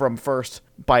he went from first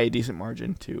by a decent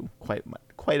margin to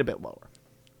quite a bit lower.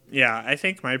 Yeah, I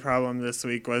think my problem this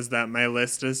week was that my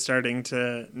list is starting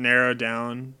to narrow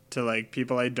down to, like,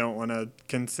 people I don't want to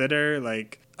consider.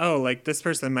 Like, oh, like, this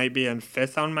person might be in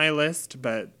fifth on my list,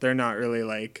 but they're not really,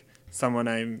 like, someone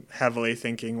I'm heavily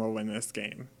thinking will win this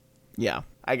game. Yeah,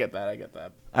 I get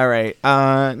that. All right,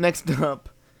 next up,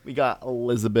 we got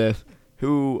Elizabeth,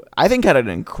 who I think had an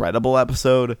incredible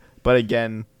episode, but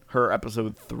again, her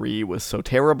episode 3 was so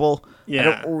terrible. Yeah. I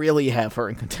don't really have her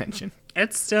in contention.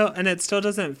 It still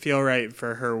doesn't feel right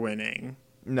for her winning.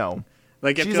 No.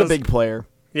 Like, she's a big player.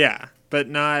 Yeah, but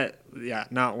not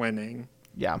winning.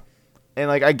 Yeah. And,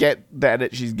 like, I get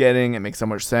that she's getting, it makes so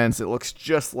much sense. It looks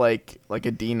just like a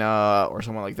Dina or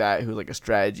someone like that who's like a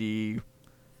strategy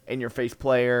in-your-face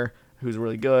player who's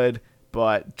really good,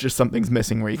 but just something's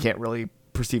missing where you can't really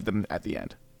perceive them at the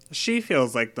end. She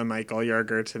feels like the Michael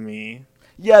Yerger to me.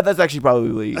 Yeah, that's actually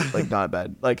probably, like, not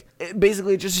bad. Like,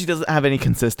 basically, just she doesn't have any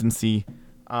consistency.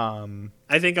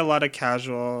 I think a lot of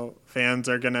casual fans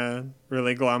are going to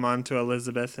really glom onto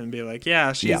Elizabeth and be like,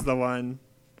 yeah, she's the one.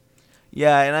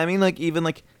 Yeah, and I mean, like, even,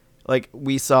 like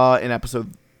we saw in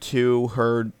episode 2,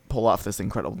 her pull off this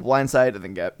incredible blindside, and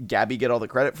then Gabby get all the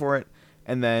credit for it.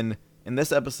 And then in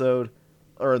this episode,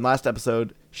 or in last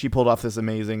episode, she pulled off this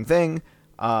amazing thing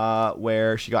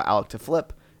where she got Alec to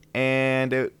flip.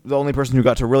 And the only person who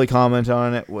got to really comment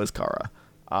on it was Cara.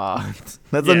 That's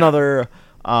another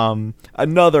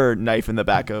knife in the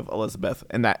back of Elizabeth,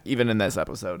 and that even in this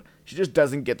episode, she just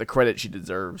doesn't get the credit she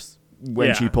deserves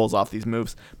when she Yeah. pulls off these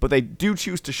moves. But they do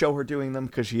choose to show her doing them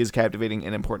because she is captivating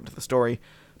and important to the story.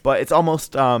 But it's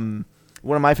almost one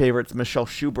of my favorites, Michelle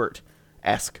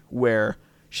Schubert-esque, where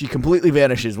she completely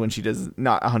vanishes when she does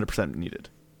not 100% needed.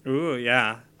 Ooh,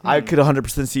 yeah. I could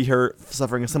 100% see her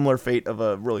suffering a similar fate of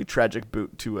a really tragic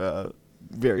boot to a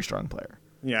very strong player.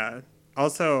 Yeah.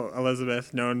 Also,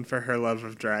 Elizabeth, known for her love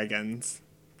of dragons.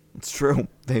 It's true.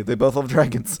 They both love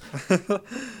dragons.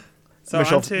 So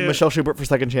Michelle Schubert for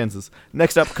second chances.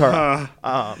 Next up, Kara.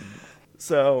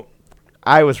 So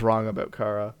I was wrong about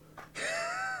Kara.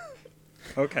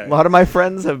 Okay. A lot of my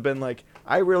friends have been like,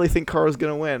 I really think Kara's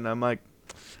going to win. I'm like,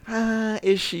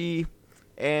 is she?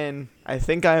 And I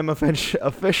think I am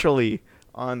officially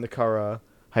on the Kara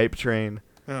hype train.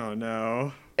 Oh,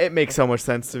 no. It makes so much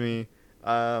sense to me.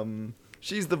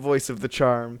 She's the voice of the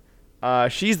charm.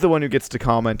 She's the one who gets to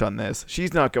comment on this.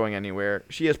 She's not going anywhere.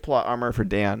 She has plot armor for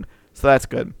Dan, so that's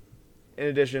good. In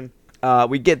addition,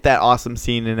 we get that awesome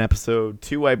scene in episode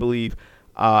 2, I believe,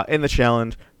 in the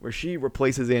challenge, where she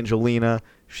replaces Angelina.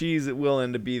 She's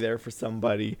willing to be there for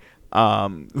somebody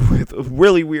with a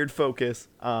really weird focus.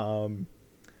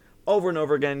 Over and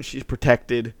over again, she's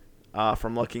protected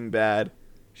from looking bad.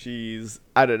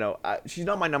 I don't know. She's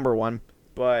not my number one,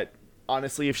 but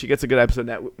honestly, if she gets a good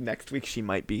episode next week, she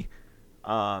might be.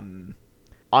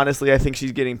 Honestly, I think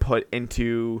she's getting put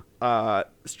into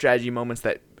strategy moments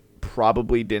that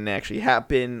probably didn't actually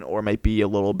happen, or might be a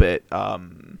little bit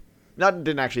not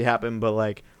didn't actually happen, but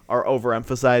like are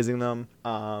overemphasizing them.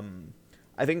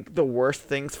 I think the worst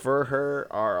things for her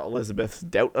are Elizabeth's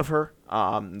doubt of her,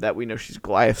 that we know she's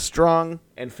Goliath strong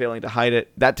and failing to hide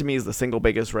it. That to me is the single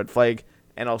biggest red flag.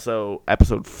 And also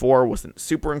episode 4 wasn't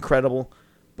super incredible,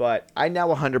 but I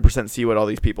now 100% see what all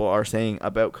these people are saying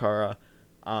about Kara,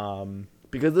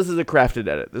 because this is a crafted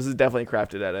edit. This is definitely a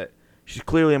crafted edit. She's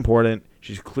clearly important.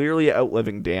 She's clearly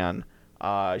outliving Dan.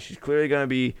 She's clearly going to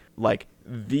be like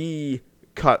the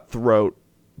cutthroat,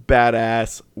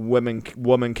 badass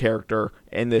woman character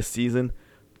in this season.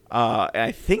 And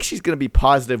I think she's going to be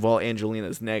positive while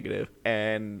Angelina's negative.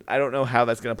 And I don't know how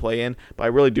that's going to play in, but I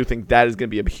really do think that is going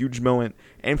to be a huge moment.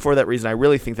 And for that reason, I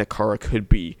really think that Kara could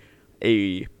be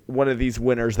one of these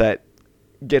winners that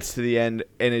gets to the end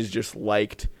and is just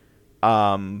liked.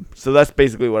 So that's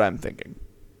basically what I'm thinking.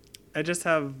 I just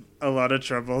have a lot of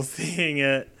trouble seeing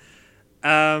it.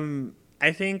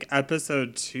 I think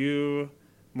episode 2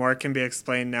 more can be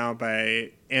explained now by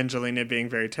Angelina being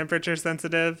very temperature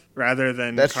sensitive rather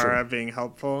than That's Kara true. being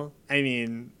helpful. I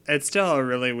mean, it's still a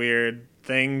really weird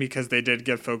thing because they did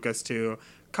give focus to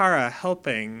Kara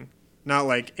helping, not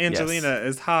like Angelina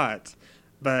is hot.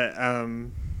 But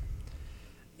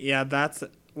yeah, that's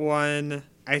one.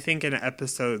 I think in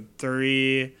episode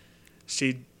 3,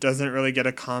 she doesn't really get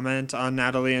a comment on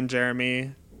Natalie and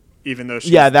Jeremy, even though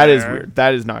she's that there. is weird.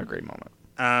 That is not a great moment.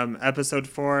 Episode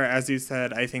 4, as you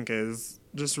said, I think is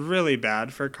just really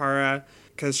bad for Kara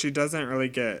because she doesn't really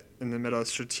get in the middle of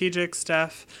strategic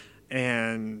stuff,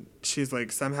 and she's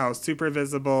like somehow super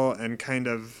visible and kind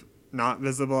of not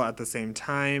visible at the same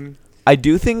time. I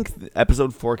do think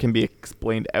episode 4 can be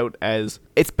explained out as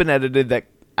it's been edited that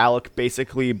Alec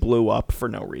basically blew up for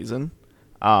no reason.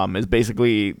 Is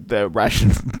basically the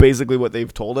ration, basically what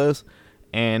they've told us,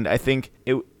 and I think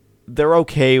they're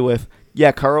okay with.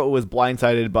 Yeah, Kara was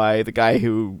blindsided by the guy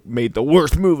who made the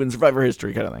worst move in Survivor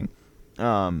history, kind of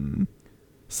thing.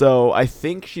 So I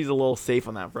think she's a little safe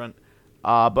on that front.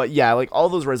 But yeah, like all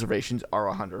those reservations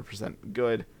are 100%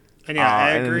 good. And yeah, I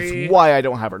agree. And it's why I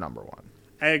don't have her number one.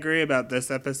 I agree about this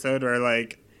episode where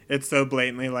like it's so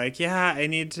blatantly like, yeah, I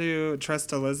need to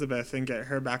trust Elizabeth and get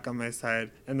her back on my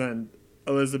side. And then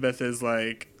Elizabeth is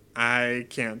like, I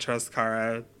can't trust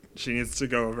Kara. She needs to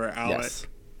go over Alec. Yes.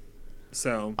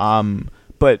 So,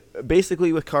 but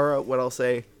basically with Kara, what I'll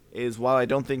say is while I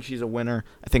don't think she's a winner,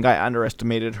 I think I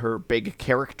underestimated her big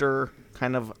character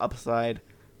kind of upside.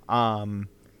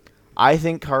 I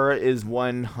think Kara is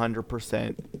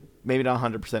 100%, maybe not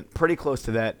 100%, pretty close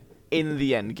to that in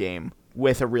the end game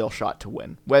with a real shot to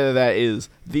win. Whether that is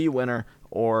the winner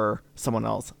or someone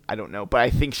else, I don't know, but I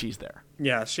think she's there.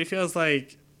 yeah, she feels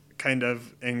like kind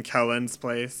of in Kellen's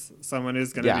place, someone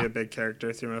who's going to be a big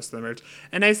character through most of the merch.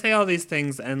 And I say all these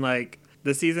things, and like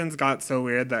the seasons got so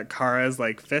weird that Kara's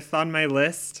like 5th on my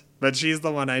list, but she's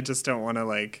the one I just don't want to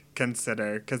like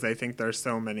consider because I think there's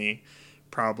so many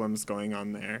problems going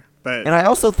on there. But and I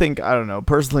also think, I don't know,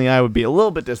 personally I would be a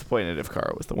little bit disappointed if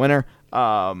Kara was the winner,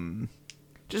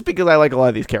 just because I like a lot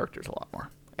of these characters a lot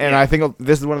more. And I think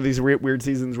this is one of these weird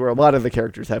seasons where a lot of the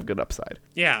characters have good upside.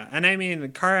 Yeah, and I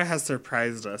mean, Kara has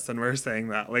surprised us, and we're saying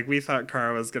that. Like, we thought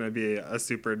Kara was going to be a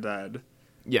super dud.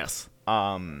 Yes.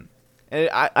 And And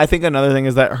I think another thing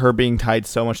is that her being tied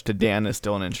so much to Dan is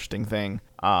still an interesting thing.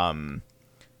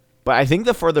 But I think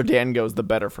the further Dan goes, the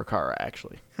better for Kara,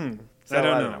 actually. So, I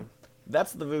don't know.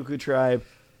 That's the Vuku tribe.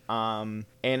 And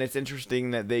it's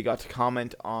interesting that they got to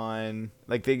comment on,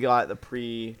 like, they got the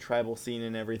pre-tribal scene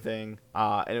and everything.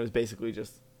 And it was basically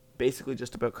just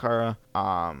about Kara.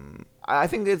 I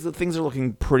think things are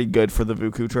looking pretty good for the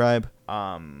Vuku tribe.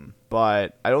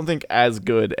 But I don't think as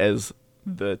good as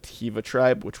the Tiva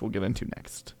tribe, which we'll get into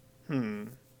next.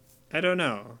 I don't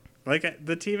know. Like,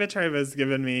 the Tiva tribe has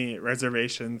given me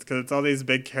reservations because it's all these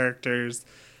big characters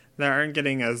that aren't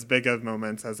getting as big of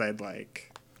moments as I'd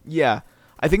like. Yeah.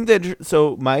 I think that,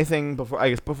 so my thing,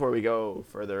 before we go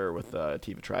further with the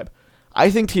Tiva tribe,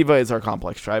 I think Tiva is our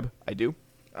complex tribe. I do.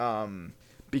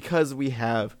 Because we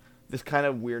have this kind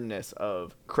of weirdness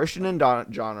of Christian and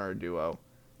John are a duo.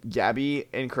 Gabby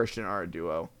and Christian are a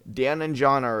duo. Dan and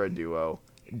John are a duo.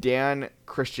 Dan,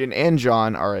 Christian, and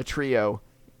John are a trio.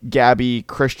 Gabby,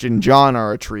 Christian, John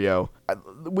are a trio.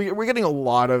 We're getting a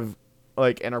lot of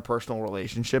like interpersonal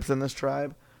relationships in this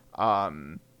tribe,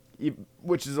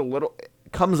 which is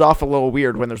comes off a little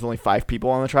weird when there's only 5 people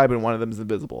on the tribe and one of them is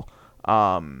invisible.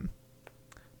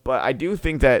 But I do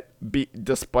think that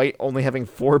despite only having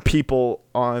 4 people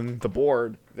on the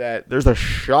board, that there's a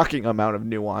shocking amount of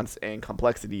nuance and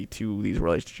complexity to these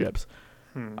relationships,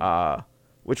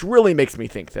 which really makes me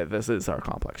think that this is our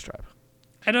complex tribe.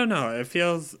 I don't know.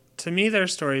 To me, their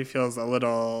story feels a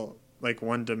little like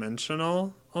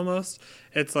one-dimensional almost.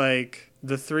 It's like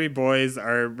the 3 boys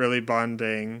are really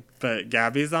bonding, but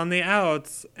Gabby's on the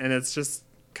outs, and it's just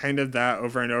kind of that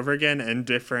over and over again in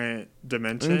different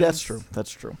dimensions.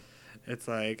 That's true. It's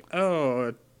like,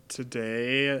 oh,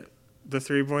 today the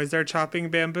 3 boys are chopping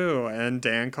bamboo, and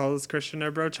Dan calls Christian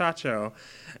a brochacho,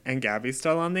 and Gabby's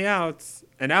still on the outs,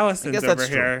 and Allison's over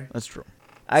here. That's true.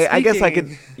 I guess I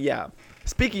could, yeah.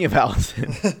 Speaking of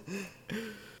Allison.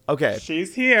 Okay.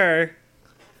 She's here.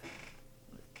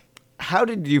 How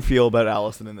did you feel about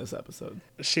Allison in this episode?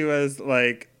 She was,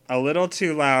 like, a little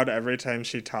too loud every time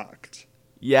she talked.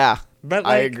 Yeah, but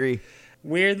like, I agree.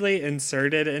 Weirdly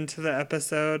inserted into the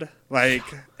episode. Like,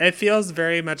 it feels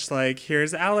very much like,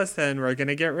 here's Allison, we're going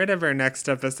to get rid of her next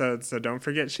episode, so don't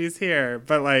forget she's here.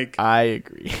 But, like... I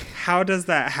agree. How does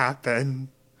that happen?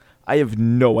 I have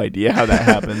no idea how that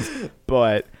happens,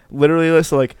 but... Literally,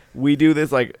 so like we do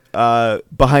this like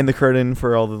behind the curtain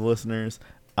for all the listeners.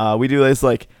 We do this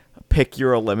like pick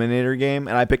your eliminator game,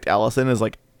 and I picked Allison as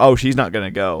like, oh, she's not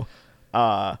gonna go,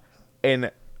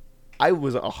 and I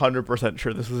was 100%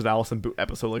 sure this was an Allison Boot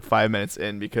episode like 5 minutes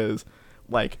in, because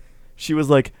like she was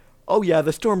like, oh yeah,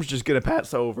 the storm's just gonna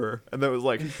pass over, and then it was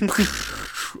like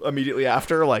immediately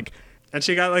after like. And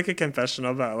she got, like, a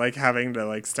confessional about, like, having to,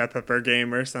 like, step up her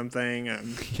game or something.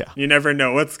 And yeah. You never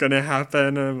know what's going to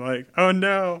happen. And I'm like, oh,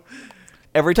 no.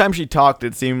 Every time she talked,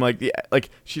 it seemed like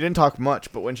she didn't talk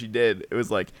much, but when she did, it was,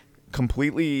 like,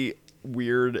 completely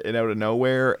weird and out of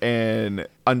nowhere and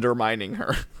undermining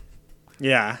her.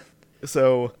 Yeah.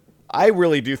 So, I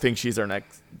really do think she's our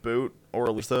next Boot or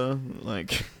Lisa.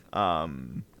 Like, I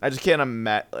just can't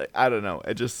imagine. Like, I don't know.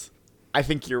 I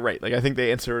think you're right. Like, I think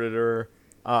they inserted her.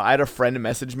 I had a friend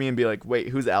message me and be like, wait,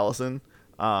 who's Allison?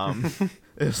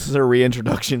 This is a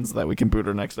reintroduction so that we can boot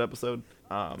her next episode.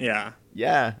 Yeah.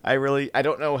 Yeah, I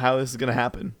don't know how this is going to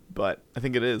happen, but I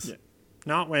think it is. Yeah.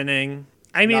 Not winning.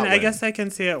 I mean, I guess I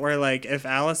can see it where, like, if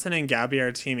Allison and Gabby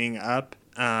are teaming up,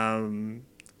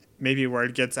 maybe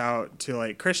word gets out to,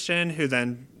 like, Christian, who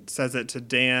then says it to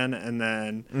Dan, and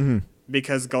then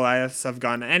because Goliaths have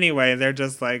gone anyway, they're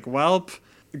just like, welp,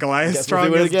 Goliath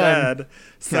Strong is dead.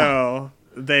 So... Yeah.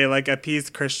 They, like, appease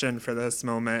Christian for this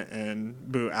moment and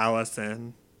boot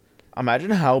Allison.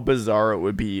 Imagine how bizarre it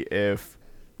would be if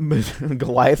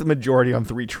Goliath's majority on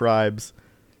 3 tribes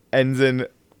ends in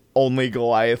only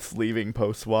Goliath's leaving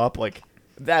post-swap. Like,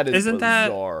 that is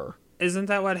bizarre. Isn't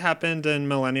that what happened in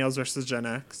Millennials versus Gen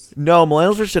X? No,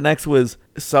 Millennials versus Gen X was,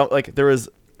 there was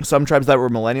some tribes that were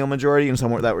Millennial majority and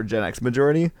some that were Gen X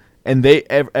majority. And they,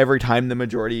 every time the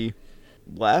majority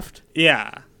left.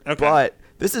 Yeah, okay. But...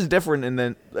 This is different in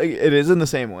that it is in the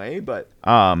same way, but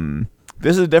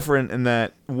this is different in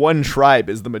that one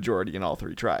tribe is the majority in all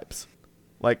 3 tribes.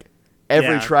 Like,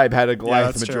 every tribe had a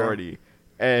Goliath majority,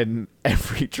 and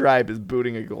every tribe is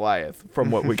booting a Goliath,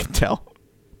 from what we can tell.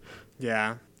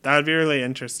 Yeah, that would be really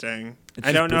interesting.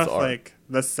 I don't know if, like,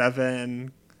 the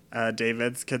 7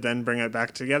 Davids could then bring it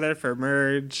back together for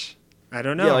merge. I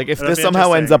don't know. Yeah, like, if this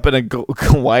somehow ends up in a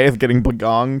Goliath getting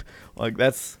begonged, like,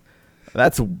 that's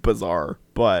bizarre,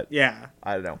 but yeah,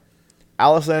 I don't know.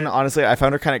 Allison, honestly, I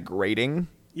found her kind of grating.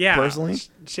 Yeah, personally,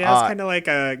 she has kind of like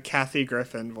a Kathy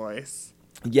Griffin voice.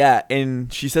 Yeah,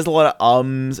 and she says a lot of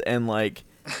ums and like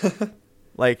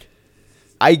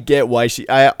I get why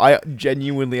I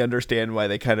genuinely understand why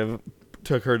they kind of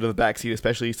took her to the backseat,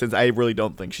 especially since I really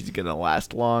don't think she's gonna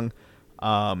last long.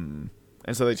 And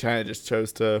so they kind of just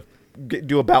chose to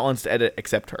do a balanced edit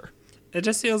except her. It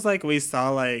just feels like we saw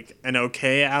like an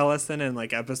okay Allison in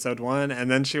like episode 1, and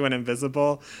then she went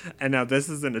invisible, and now this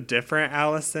is in a different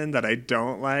Allison that I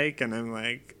don't like, and I'm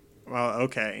like, well,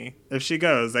 okay. If she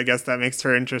goes, I guess that makes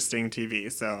her interesting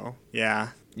TV. So yeah.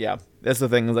 Yeah, that's the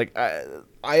thing. Is like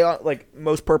I like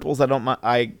most purples.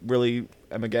 I really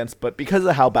am against, but because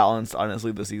of how balanced,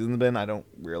 honestly, the season's been, I don't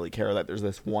really care that there's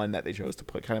this one that they chose to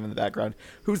put kind of in the background,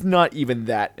 who's not even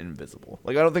that invisible.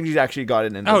 Like I don't think she's actually got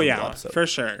an invisible. Oh yeah, episode. for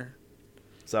sure.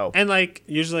 So and like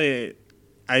usually,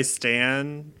 I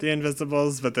stan the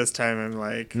Invisibles, but this time I'm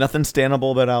like nothing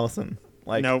stannable about Allison.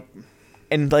 Like nope.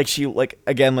 And like she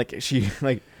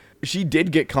she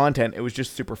did get content. It was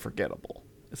just super forgettable.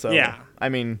 So yeah. I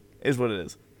mean, is what it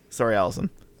is. Sorry, Allison.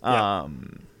 Yeah.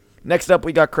 Next up,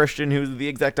 we got Christian, who's the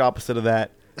exact opposite of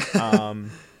that.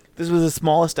 This was the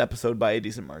smallest episode by a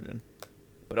decent margin,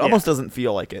 but it almost doesn't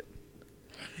feel like it.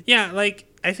 Yeah, like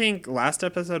I think last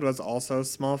episode was also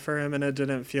small for him, and it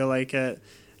didn't feel like it.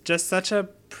 Just such a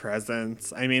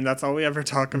presence. I mean, that's all we ever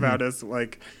talk about is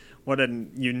like what a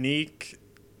unique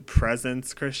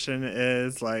presence Christian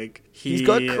is. Like he's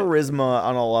got charisma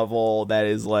on a level that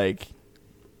is like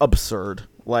absurd.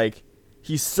 Like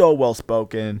he's so well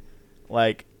spoken.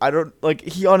 Like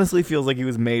he honestly feels like he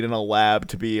was made in a lab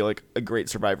to be like a great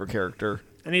Survivor character.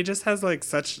 And he just has like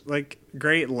such like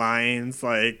great lines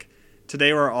like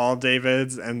today we're all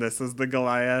Davids and this is the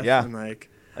Goliath. Yeah. And like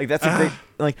that's a great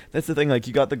like that's the thing, like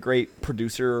you got the great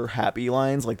producer happy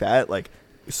lines like that, like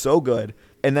so good.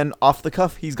 And then off the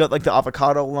cuff he's got like the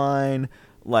avocado line.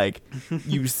 Like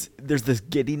there's this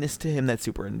giddiness to him that's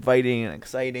super inviting and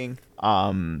exciting.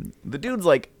 The dude's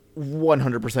like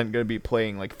 100% gonna be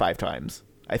playing like 5 times,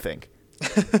 I think.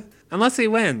 Unless he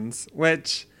wins,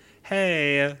 which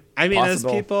hey, I mean, possible.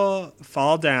 As people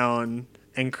fall down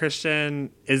and Christian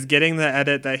is getting the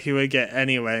edit that he would get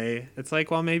anyway, it's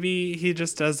like, well, maybe he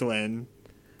just does win.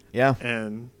 Yeah.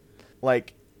 And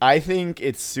like I think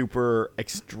it's super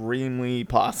extremely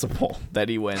possible that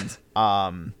he wins.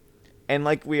 And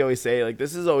like we always say, like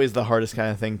this is always the hardest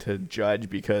kind of thing to judge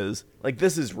because like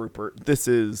this is Rupert, this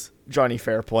is Johnny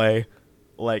Fairplay,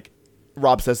 like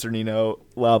Rob Cesternino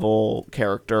level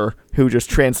character who just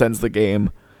transcends the game.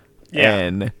 Yeah.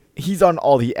 And he's on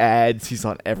all the ads, he's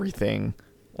on everything.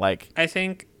 Like I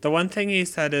think the one thing he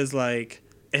said is like,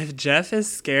 if Jeff is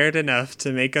scared enough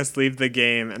to make us leave the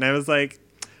game, and I was like,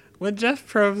 would Jeff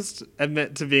Probst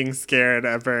admit to being scared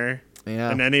ever?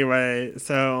 Yeah. In any way?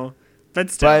 So, but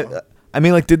still. But, I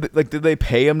mean, like, did they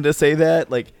pay him to say that?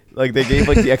 Like they gave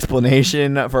like the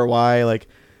explanation for why. Like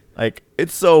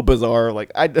it's so bizarre.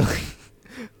 Like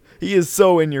he is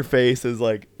so in your face as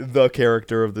like the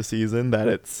character of the season that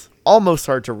it's almost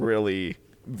hard to really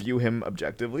view him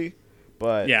objectively.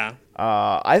 But yeah,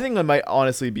 I think I might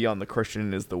honestly be on the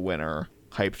Christian is the winner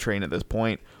hype train at this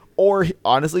point. Or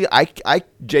honestly, I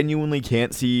genuinely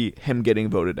can't see him getting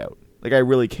voted out. Like I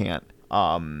really can't.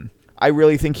 I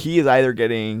really think he is either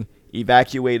getting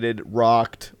evacuated,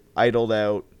 rocked, idled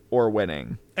out, or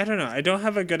winning. I don't know. I don't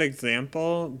have a good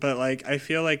example, but like I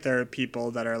feel like there are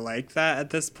people that are like that at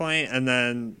this point, and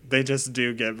then they just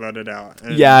do get voted out.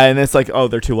 And yeah, and it's like, oh,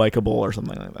 they're too likable or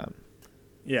something like that.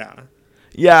 Yeah.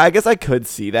 Yeah, I guess I could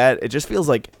see that. It just feels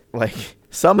like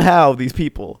somehow these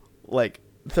people, like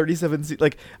 37,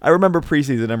 like I remember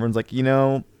preseason, everyone's like, you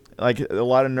know, like a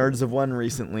lot of nerds have won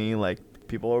recently, like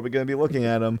people are going to be looking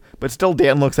at him, but still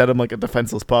Dan looks at him like a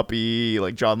defenseless puppy,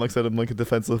 like John looks at him like a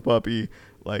defenseless puppy.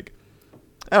 Like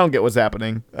I don't get what's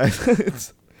happening.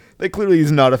 They clearly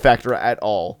is not a factor at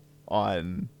all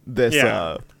on this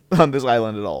on this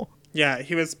island at all. Yeah,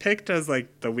 he was picked as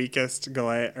like the weakest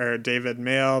Goliath or David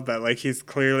male, but like he's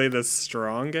clearly the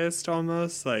strongest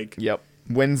almost. Like yep,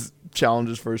 wins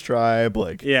challenges for his tribe.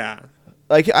 Like yeah,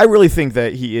 like I really think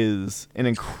that he is an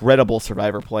incredible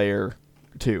Survivor player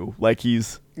too. Like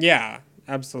he's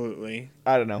absolutely.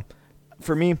 I don't know.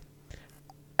 For me,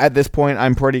 at this point,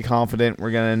 I'm pretty confident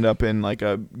we're gonna end up in like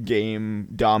a game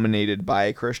dominated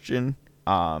by Christian.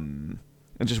 And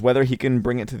just whether he can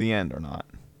bring it to the end or not.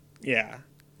 Yeah.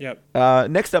 Yep.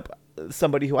 Next up,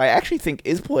 somebody who I actually think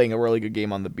is playing a really good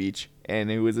game on the beach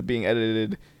and who is being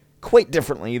edited quite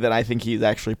differently than I think he's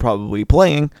actually probably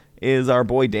playing is our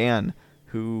boy Dan,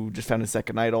 who just found his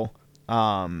second idol.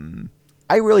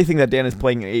 I really think that Dan is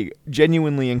playing a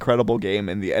genuinely incredible game,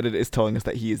 and the edit is telling us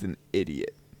that he is an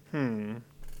idiot.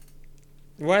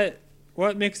 What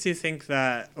What makes you think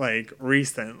that, like,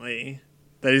 recently,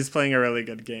 that he's playing a really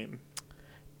good game?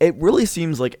 It really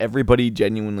seems like everybody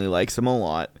genuinely likes him a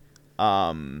lot.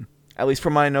 At least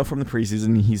from what I know from the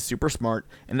preseason, he's super smart.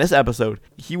 In this episode,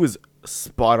 he was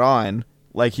spot on.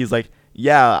 Like, he's like,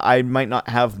 yeah, I might not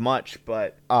have much,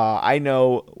 but I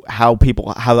know how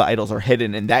the idols are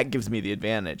hidden, and that gives me the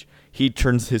advantage. He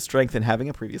turns his strength in having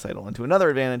a previous idol into another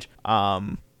advantage.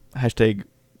 Hashtag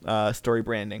story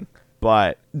branding.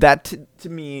 But that, to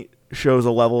me, shows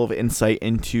a level of insight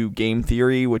into game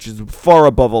theory, which is far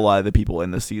above a lot of the people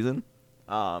in this season.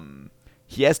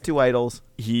 He has 2 idols.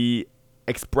 He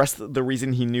expressed the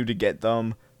reason he knew to get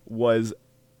them was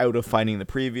out of finding the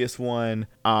previous one.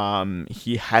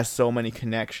 He has so many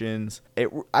connections.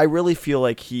 I really feel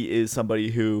like he is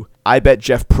somebody who, I bet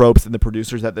Jeff Probst and the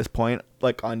producers at this point,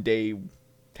 like on day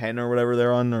 10 or whatever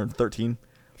they're on, or 13,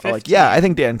 are like, yeah, I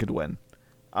think Dan could win.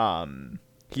 I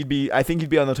think he'd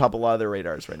be on the top of a lot of their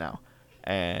radars right now.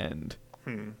 And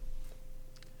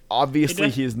obviously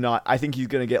he is not. I think he's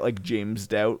going to get like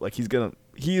Jamesed out. Like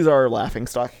he's our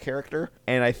laughingstock character.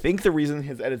 And I think the reason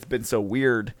his edit's been so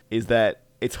weird is that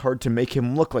it's hard to make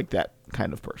him look like that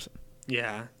kind of person.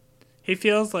 Yeah. He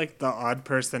feels like the odd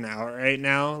person out right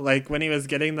now. Like when he was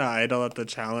getting the idol at the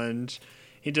challenge,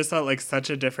 he just felt like such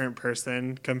a different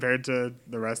person compared to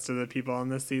the rest of the people on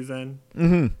this season.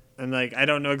 Mm-hmm. And like, I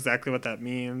don't know exactly what that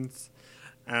means.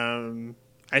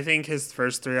 I think his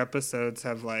first 3 episodes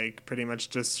have like pretty much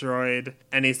destroyed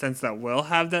any sense that we'll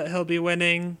have that he'll be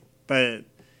winning. But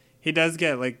he does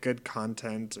get like good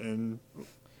content and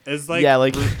is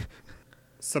like,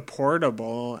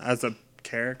 supportable as a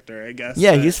character, I guess.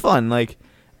 Yeah, he's fun. Like,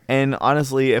 and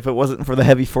honestly, if it wasn't for the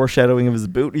heavy foreshadowing of his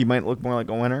boot, he might look more like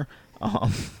a winner.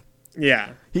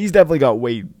 Yeah, he's definitely got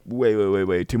way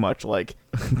too much. Like,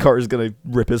 Car's gonna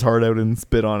rip his heart out and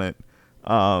spit on it.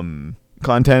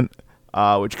 Content,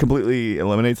 which completely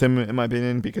eliminates him, in my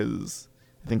opinion, because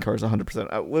I think Car's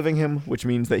 100% outliving him, which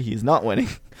means that he's not winning.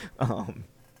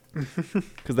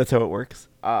 Because that's how it works.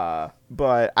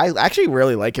 But I actually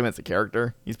really like him as a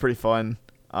character. He's pretty fun.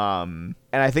 And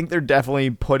I think they're definitely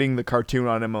putting the cartoon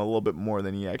on him a little bit more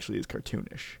than he actually is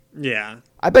cartoonish. Yeah.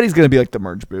 I bet he's going to be like the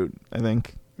merge boot, I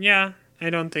think. Yeah,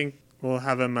 I don't think we'll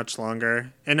have him much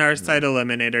longer. In our side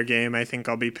eliminator game, I think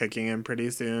I'll be picking him pretty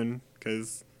soon,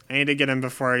 because I need to get him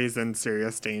before he's in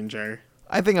serious danger.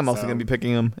 I think I'm also going to be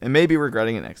picking him, and maybe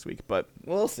regretting it next week, but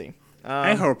we'll see.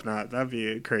 I hope not. That'd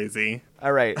be crazy.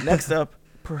 All right, next up,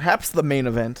 perhaps the main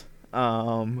event.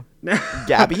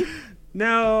 Gabby?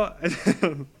 No.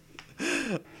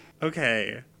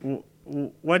 Okay.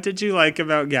 What did you like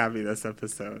about Gabby this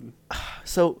episode?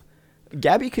 So,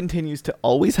 Gabby continues to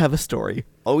always have a story,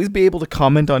 always be able to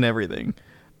comment on everything.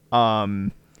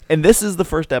 And this is the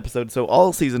first episode, so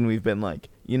all season we've been like,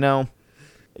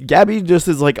 Gabby just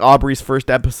is like Aubrey's first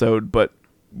episode, but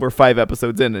we're 5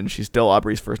 episodes in and she's still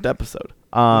Aubrey's first episode.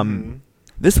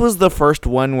 This was the first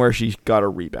one where she got a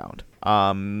rebound.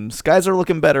 Skies are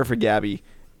looking better for Gabby,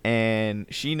 and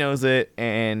she knows it,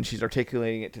 and she's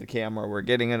articulating it to the camera. We're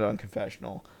getting it on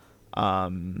confessional.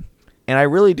 And I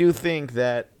really do think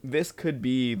that this could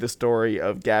be the story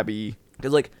of Gabby,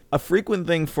 because like a frequent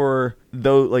thing for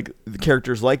the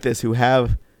characters like this who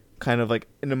have kind of like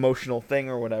an emotional thing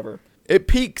or whatever, it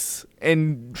peaks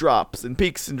and drops and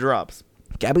peaks and drops.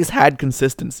 Gabby's had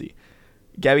consistency.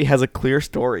 Gabby has a clear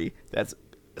story that's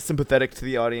sympathetic to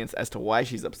the audience as to why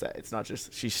she's upset. It's not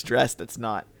just she's stressed. It's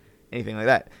not anything like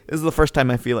that. This is the first time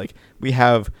I feel like we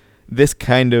have this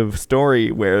kind of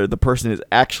story where the person is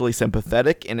actually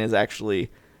sympathetic and is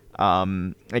actually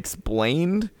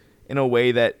explained in a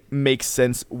way that makes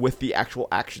sense with the actual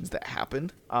actions that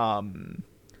happened. And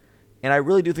I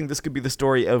really do think this could be the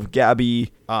story of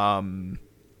Gabby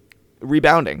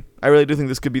rebounding. I really do think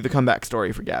this could be the comeback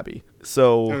story for Gabby.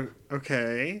 So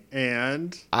okay,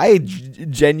 and I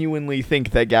genuinely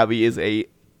think that Gabby is a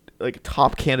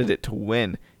top candidate to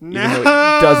win, even though it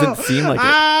doesn't seem like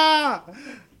it.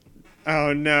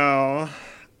 Oh no,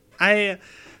 I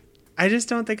just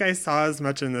don't think I saw as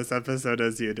much in this episode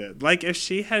as you did. Like, if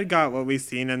she had got what we've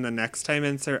seen in the next time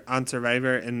on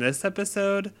Survivor in this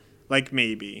episode, like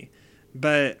maybe.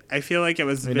 But I feel like it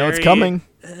was know it's coming.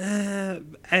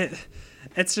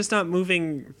 It's just not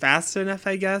moving fast enough,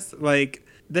 I guess. Like,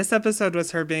 this episode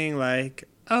was her being like,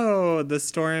 oh, the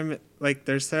storm, like,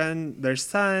 their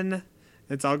son,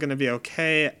 it's all going to be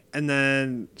okay. And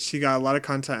then she got a lot of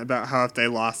content about how if they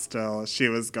lost still, she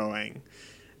was going.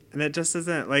 And it just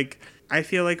isn't, like, I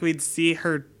feel like we'd see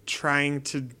her trying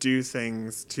to do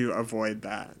things to avoid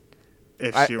that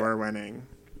if she were winning.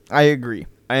 I agree.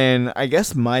 And I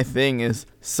guess my thing is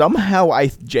somehow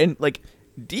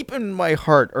deep in my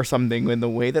heart or something, in the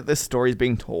way that this story is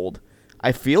being told,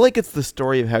 I feel like it's the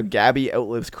story of how Gabby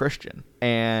outlives Christian.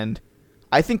 And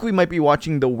I think we might be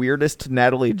watching the weirdest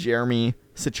Natalie Jeremy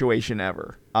situation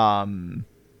ever.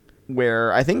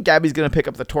 Where I think Gabby's going to pick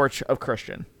up the torch of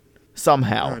Christian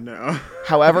somehow. Oh, no.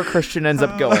 However Christian ends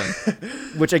up going.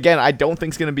 Which, again, I don't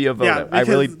think is going to be a vote out.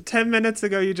 Because 10 minutes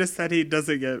ago you just said he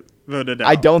doesn't get voted out.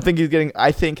 I don't think he's getting...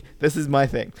 I think... This is my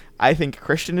thing. I think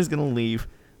Christian is going to leave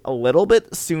a little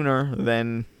bit sooner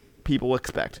than people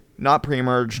expect. Not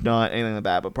pre-merge, not anything like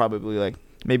that, but probably like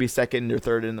maybe second or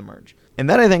third in the merge. And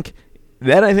then I think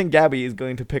Gabby is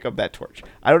going to pick up that torch.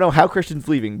 I don't know how Christian's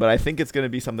leaving, but I think it's going to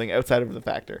be something outside of the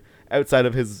factor, outside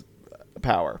of his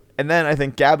power. And then I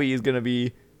think Gabby is going to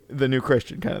be the new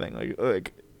Christian kind of thing,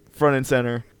 like front and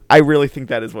center. I really think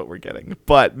that is what we're getting.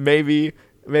 But maybe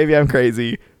I'm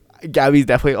crazy. Gabby's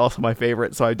definitely also my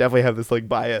favorite, so I definitely have this like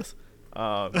bias.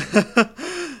 But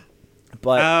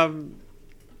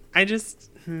I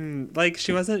just like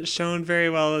she wasn't shown very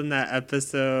well in that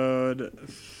episode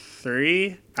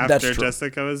 3 after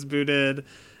Jessica was booted.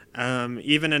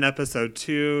 Even in episode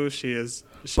 2, she is.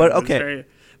 But okay,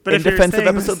 but in defense of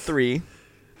episode 3,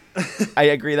 I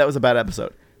agree that was a bad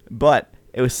episode. But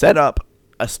it was set up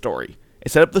a story.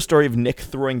 It set up the story of Nick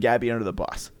throwing Gabby under the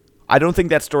bus. I don't think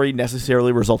that story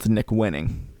necessarily resulted in Nick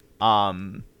winning.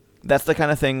 That's the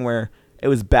kind of thing where it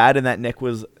was bad and that Nick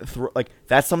was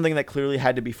that's something that clearly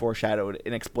had to be foreshadowed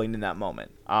and explained in that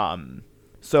moment.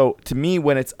 So to me,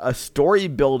 when it's a story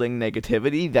building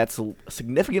negativity, that's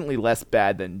significantly less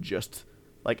bad than just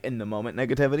like in the moment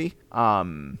negativity.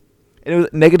 And it was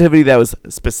negativity that was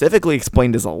specifically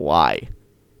explained as a lie,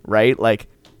 right? Like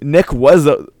Nick was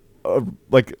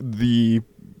like the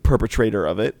perpetrator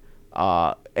of it,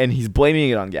 and he's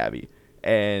blaming it on Gabby.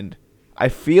 And I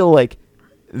feel like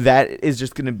that is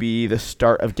just going to be the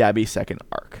start of Gabby's second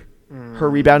arc. Her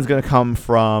rebound's going to come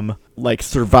from like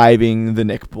surviving the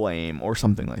Nick blame or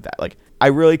something like that. Like I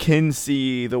really can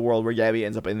see the world where Gabby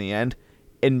ends up in the end,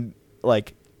 and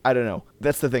like I don't know.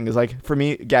 That's the thing is like for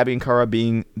me, Gabby and Kara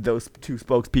being those two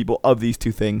spokespeople of these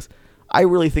two things, I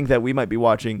really think that we might be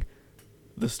watching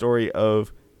the story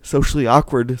of socially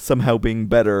awkward somehow being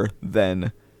better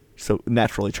than so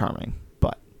naturally charming.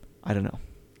 But I don't know.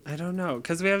 I don't know,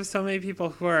 because we have so many people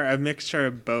who are a mixture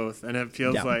of both, and it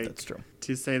feels like that's true.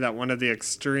 To say that one of the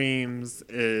extremes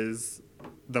is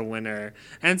the winner,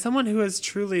 and someone who is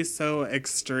truly so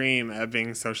extreme at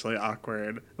being socially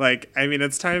awkward. Like, I mean,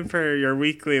 it's time for your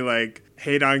weekly, like,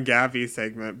 hate on Gabby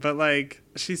segment, but, like,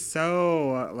 she's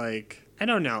so, like, I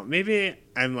don't know, maybe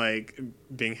I'm, like,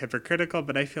 being hypocritical,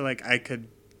 but I feel like I could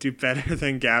do better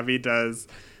than Gabby does,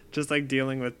 just, like,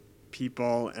 dealing with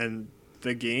people and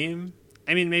the game.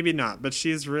 I mean, maybe not, but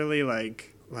she's really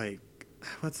like,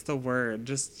 what's the word?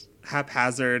 Just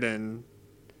haphazard and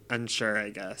unsure,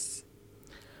 I guess.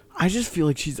 I just feel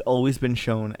like she's always been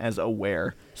shown as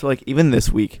aware. So, like, even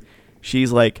this week,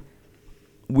 she's like,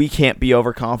 we can't be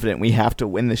overconfident. We have to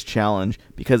win this challenge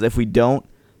because if we don't,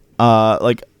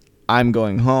 like, I'm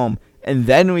going home. And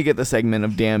then we get the segment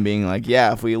of Dan being like,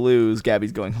 yeah, if we lose,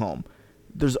 Gabby's going home.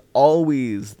 There's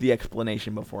always the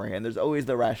explanation beforehand. There's always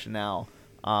the rationale.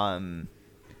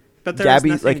 But there's Gabby,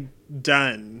 nothing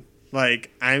done.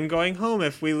 Like, I'm going home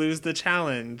if we lose the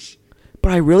challenge.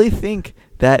 But I really think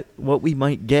that what we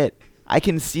might get, I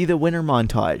can see the winner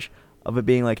montage of it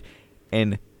being like,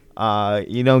 and,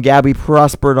 Gabby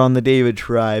prospered on the David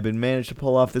tribe and managed to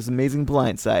pull off this amazing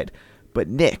blindside. But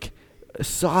Nick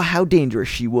saw how dangerous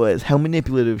she was, how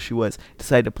manipulative she was,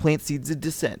 decided to plant seeds of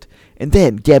dissent. And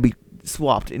then Gabby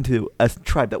swapped into a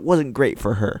tribe that wasn't great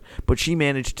for her, but she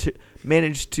managed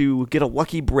to get a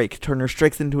lucky break, turn her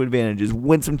strengths into advantages,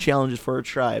 win some challenges for her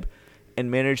tribe, and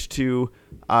managed to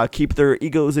keep their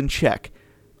egos in check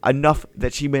enough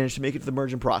that she managed to make it to the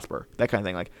merge and prosper. That kind of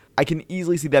thing. Like I can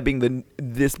easily see that being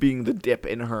the dip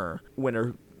in her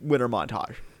winner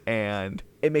montage, and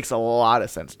it makes a lot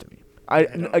of sense to me.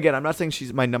 I'm not saying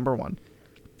she's my number one.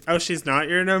 Oh, she's not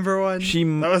your number one?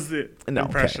 That was the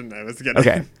impression I was getting.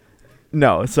 Okay.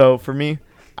 No, so for me,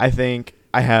 I think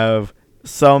I have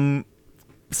some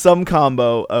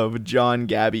combo of John,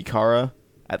 Gabby, Kara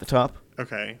at the top.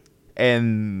 Okay.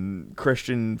 And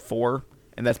Christian 4,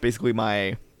 and that's basically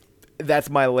my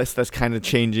list that's kind of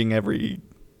changing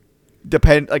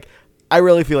like I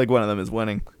really feel like one of them is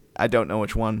winning. I don't know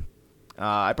which one.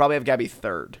 I probably have Gabby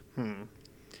third.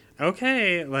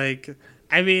 Okay, like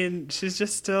I mean, she's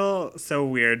just still so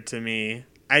weird to me.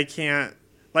 I can't.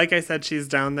 Like I said, she's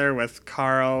down there with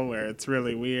Carl, where it's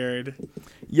really weird.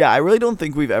 Yeah, I really don't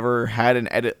think we've ever had an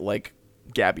edit like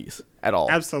Gabby's at all.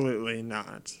 Absolutely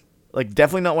not. Like,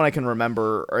 definitely not one I can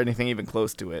remember or anything even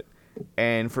close to it.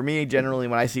 And for me, generally,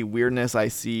 when I see weirdness, I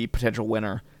see potential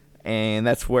winner. And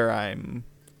that's where I'm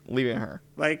leaving her.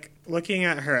 Like, looking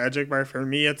at her edge bar, for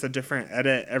me, it's a different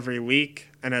edit every week.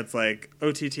 And it's like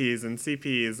OTTs and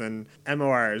CPs and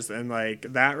MORs. And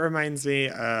like, that reminds me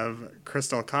of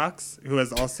Crystal Cox, who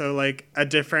is also like a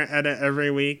different edit every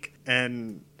week.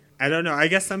 And I don't know. I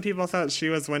guess some people thought she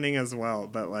was winning as well.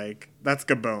 But like, that's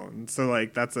Gabon. So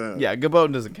like, that's a... Yeah,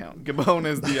 Gabon doesn't count. Gabon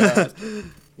is the...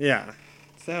 Yeah.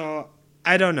 So,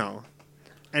 I don't know.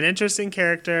 An interesting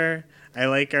character. I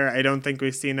like her. I don't think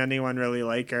we've seen anyone really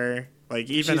like her. Like,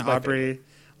 even Aubrey.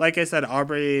 Like I said,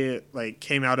 Aubrey, like,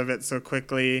 came out of it so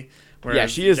quickly. Yeah,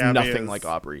 she is Gabby nothing like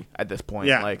Aubrey at this point.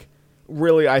 Yeah. Like,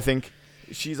 really, I think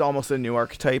she's almost a new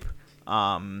archetype.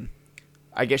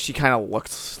 I guess she kind of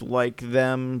looks like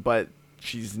them, but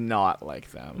she's not like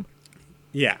them.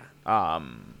 Yeah.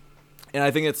 And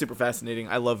I think it's super fascinating.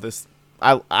 I love this.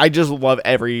 I just love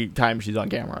every time she's on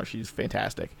camera. She's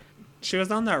fantastic. She was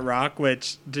on that rock,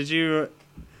 which,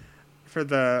 for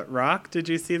the rock, did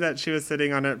you see that she was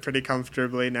sitting on it pretty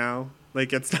comfortably now?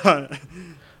 Like, it's not...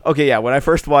 Okay, yeah, when I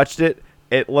first watched it,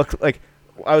 it looked like...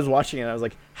 I was watching it, and I was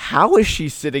like, how is she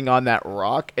sitting on that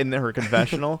rock in her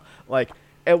confessional? Like,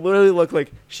 it literally looked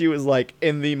like she was, like,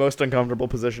 in the most uncomfortable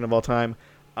position of all time.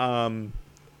 On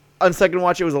second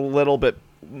watch, it was a little bit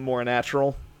more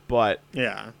natural, but...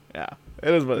 Yeah.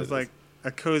 It is what it is. Like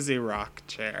a cozy rock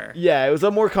chair. Yeah, it was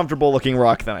a more comfortable looking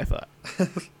rock than I thought.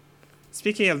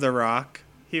 Speaking of the rock,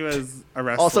 he was a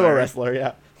wrestler. Also a wrestler,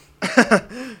 yeah.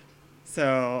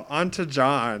 So, on to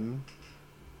John.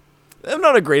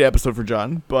 Not a great episode for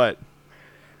John, but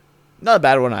not a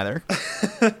bad one either.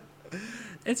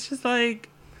 It's just like,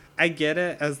 I get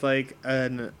it as like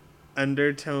an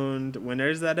undertoned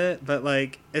winner's edit, but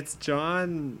like, it's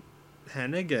John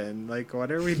Hennigan. Like,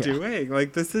 what are we doing?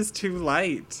 Like, this is too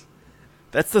light.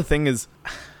 That's the thing is,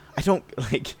 I don't,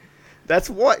 like, that's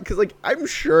what, because, like, I'm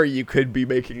sure you could be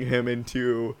making him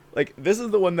into, like, this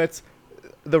is the one that's,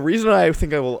 the reason I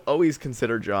think I will always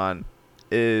consider John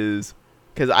is,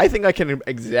 because I think I can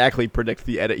exactly predict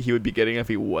the edit he would be getting if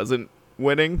he wasn't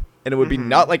winning, and it would be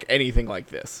not like anything like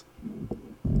this.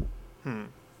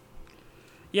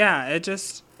 Yeah, it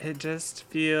just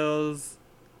feels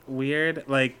weird.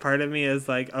 Like, part of me is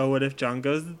like, oh, what if John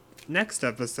goes next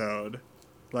episode?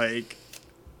 Like,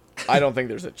 I don't think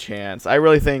there's a chance. I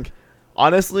really think,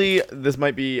 honestly, this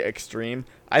might be extreme.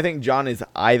 I think John is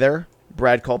either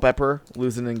Brad Culpepper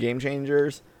losing in Game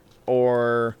Changers,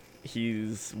 or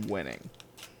he's winning,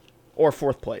 or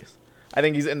fourth place. I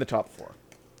think he's in the top 4.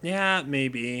 Yeah,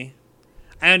 maybe.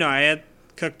 I don't know. I had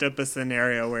cooked up a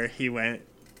scenario where he went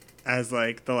as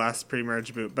like the last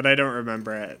pre-merge boot, but I don't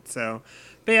remember it. So,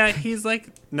 but yeah, he's like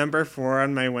number 4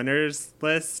 on my winners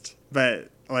list, but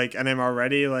like, and I'm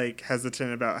already like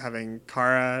hesitant about having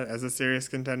Kara as a serious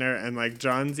contender, and like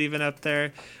John's even up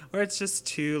there, where it's just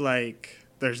too like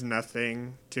there's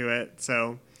nothing to it.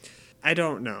 So I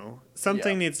don't know.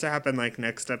 Something needs to happen like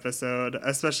next episode,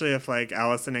 especially if like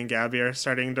Allison and Gabby are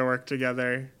starting to work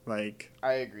together. Like,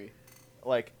 I agree.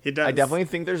 Like, he does. I definitely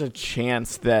think there's a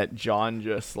chance that John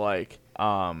just like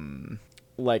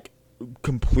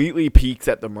completely peaks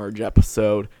at the merge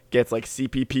episode, gets like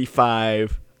CPP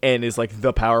 5, and is like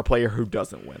the power player who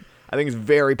doesn't win. I think it's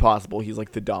very possible he's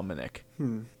like the Dominic.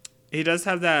 He does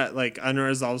have that like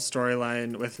unresolved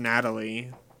storyline with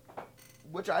Natalie,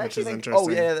 which I actually think. Oh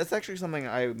yeah, that's actually something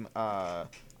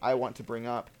I want to bring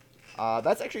up.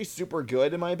 That's actually super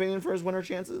good in my opinion for his winner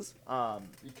chances.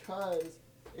 Because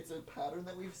it's a pattern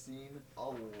that we've seen a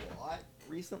lot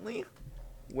recently,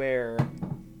 where,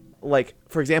 like,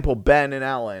 for example, Ben and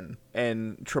Alan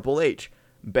and Triple H.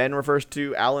 Ben refers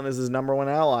to Alan as his number 1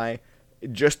 ally,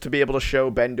 just to be able to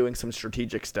show Ben doing some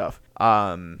strategic stuff.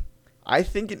 I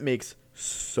think it makes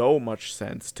so much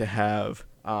sense to have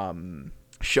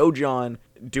show John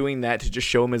doing that, to just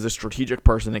show him as a strategic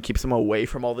person that keeps him away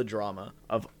from all the drama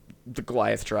of the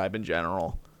Goliath tribe in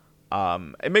general.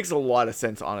 It makes a lot of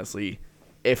sense, honestly,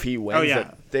 if he wins,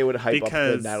 that they would hype up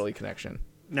the Natalie connection.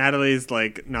 Natalie's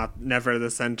like never the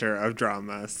center of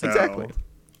drama. So exactly.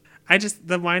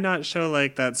 Then why not show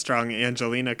like that strong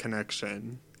Angelina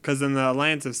connection? Because in the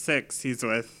Alliance of 6, he's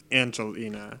with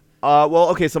Angelina. Well,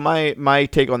 okay, so my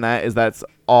take on that is that's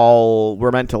all,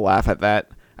 we're meant to laugh at that.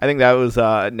 I think that was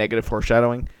negative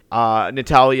foreshadowing.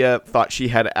 Natalia thought she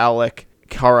had Alec,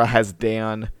 Kara has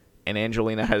Dan, and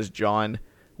Angelina has John.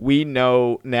 We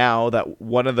know now that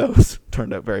one of those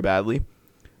turned out very badly.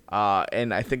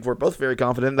 And I think we're both very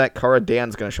confident that Kara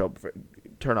Dan's going to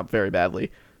turn up very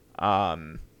badly.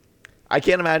 I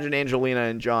can't imagine Angelina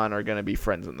and John are going to be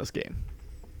friends in this game.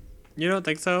 You don't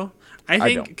think so? I I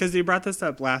think don't. because you brought this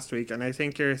up last week, and I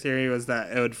think your theory was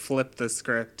that it would flip the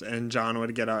script and John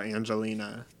would get out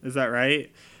Angelina. Is that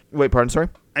right? Wait, pardon, sorry?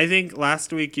 I think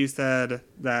last week you said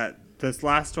that this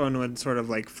last one would sort of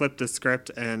like flip the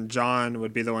script and John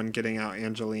would be the one getting out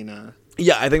Angelina.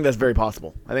 Yeah, I think that's very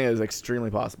possible. I think it is extremely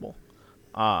possible.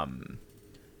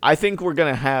 I think we're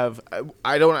going to have...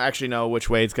 I don't actually know which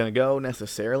way it's going to go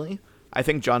necessarily. I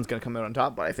think John's going to come out on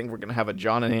top, but I think we're going to have a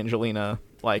John and Angelina,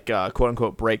 like,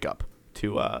 quote-unquote breakup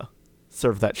to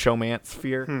serve that showmance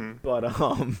fear. But,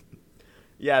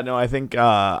 yeah, no, I think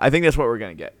that's what we're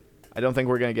going to get. I don't think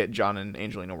we're going to get John and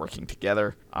Angelina working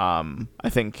together. I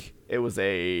think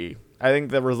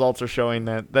the results are showing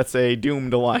that that's a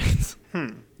doomed alliance.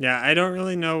 Yeah, I don't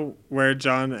really know where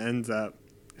John ends up.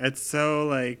 It's so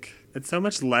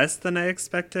much less than I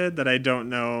expected that I don't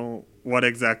know what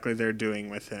exactly they're doing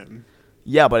with him.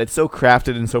 Yeah, but it's so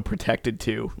crafted and so protected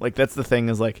too. Like, that's the thing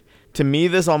is, like, to me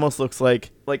this almost looks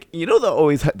like you know,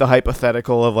 the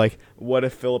hypothetical of like, what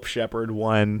if Philip Shepard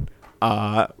won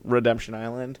Redemption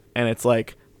Island, and it's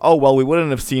like, oh well, we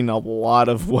wouldn't have seen a lot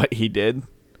of what he did.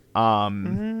 Call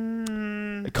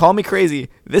me crazy,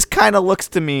 this kind of looks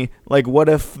to me like, what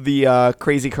if the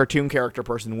crazy cartoon character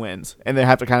person wins and they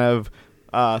have to kind of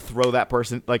throw that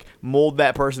person, like mold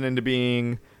that person into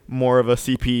being more of a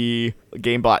CP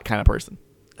game bot kind of person.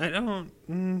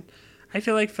 I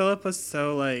feel like Philip was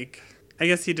so like, I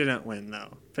guess he didn't win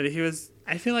though, but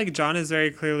I feel like John is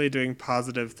very clearly doing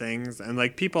positive things and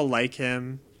like people like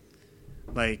him.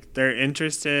 Like they're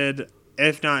interested,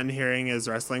 if not in hearing his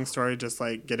wrestling story, just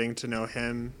like getting to know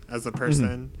him as a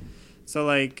person. So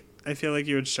like, I feel like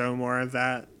you would show more of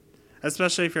that,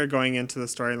 especially if you're going into the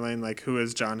storyline, like who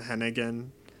is John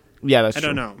Hennigan? Yeah, that's true.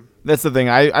 I don't know. That's the thing.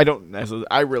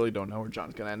 I really don't know where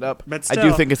John's gonna end up. But still, I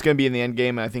do think it's gonna be in the end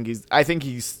game, and I think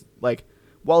he's like,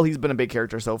 while he's been a big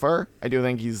character so far, I do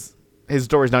think his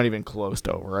story's not even close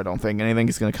to over. I don't think, and I think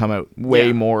he's gonna come out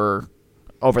way more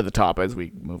over the top as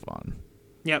we move on.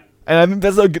 Yep. And I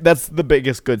think that's the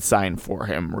biggest good sign for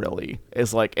him. Really,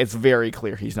 is like, it's very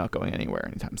clear he's not going anywhere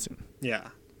anytime soon. Yeah.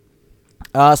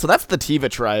 So that's the Tiva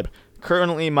tribe.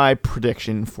 Currently, my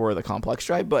prediction for the Complex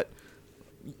tribe, but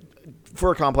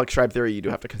for a Complex tribe theory, you do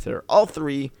have to consider all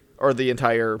three, or the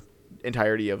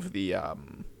entirety of the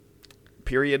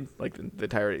period, like the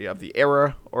entirety of the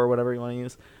era, or whatever you want to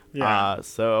use. Yeah.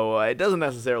 So it doesn't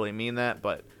necessarily mean that,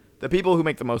 but the people who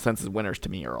make the most sense as winners to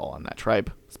me are all on that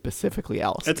tribe, specifically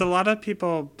Allison. It's a lot of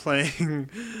people playing.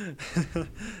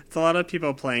 It's a lot of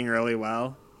people playing really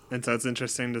well, and so it's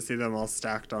interesting to see them all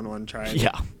stacked on one tribe.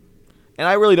 Yeah, and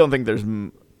I really don't think there's.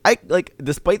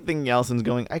 Despite thinking Allison's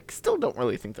going, I still don't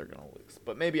really think they're gonna lose.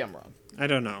 But maybe I'm wrong. I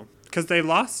don't know, because they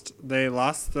lost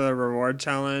the reward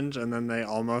challenge, and then they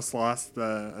almost lost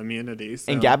the immunity.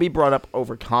 So. And Gabby brought up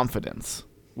overconfidence,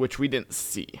 which we didn't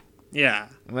see. Yeah,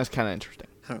 and that's kind of interesting.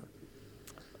 Huh.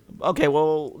 Okay,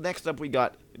 well, next up we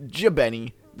got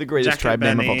Jabeni, the greatest tribe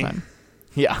name of all time.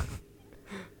 Yeah.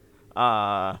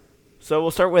 So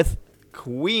we'll start with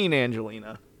Queen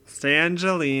Angelina.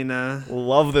 Stangelina.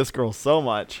 Love this girl so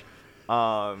much.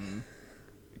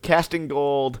 Casting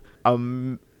gold.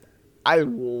 I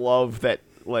love that,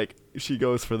 like, she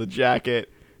goes for the jacket.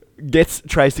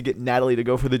 Tries to get Natalie to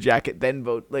go for the jacket,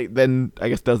 then I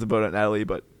guess doesn't vote out Natalie,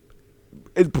 but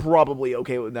is probably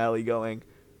okay with Natalie going.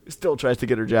 Still tries to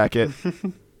get her jacket.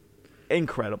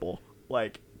 Incredible.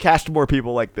 Like, cast more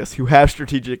people like this who have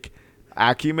strategic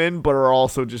acumen but are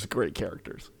also just great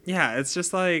characters. Yeah, it's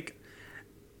just like,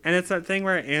 and it's that thing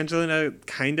where Angelina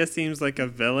kind of seems like a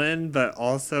villain, but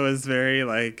also is very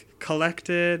like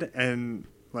collected and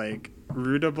like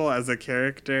rootable as a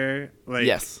character. Like,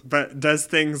 yes, but does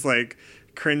things like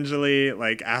cringily,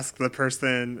 like ask the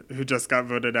person who just got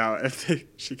voted out if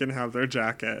she can have their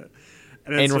jacket.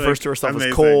 And refers to herself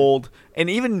as cold. And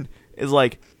even is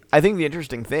like, I think the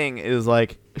interesting thing is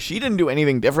like, she didn't do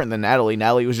anything different than Natalie.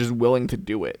 Natalie was just willing to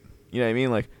do it. You know what I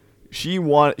mean? Like, she's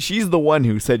the one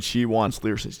who said she wants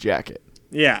Lyrsa's jacket.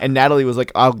 Yeah. And Natalie was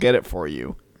like, I'll get it for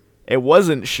you. It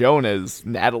wasn't shown as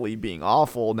Natalie being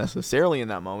awful necessarily in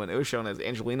that moment. It was shown as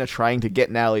Angelina trying to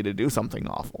get Natalie to do something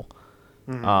awful.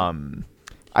 Mm-hmm.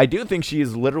 I do think she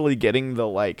is literally getting the,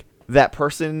 like, that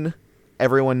person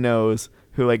everyone knows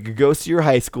who, like, goes to your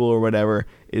high school or whatever,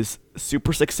 is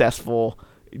super successful,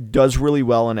 does really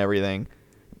well and everything,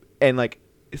 and, like,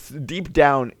 deep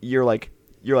down, you're like,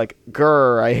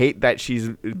 grr, I hate that she's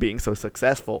being so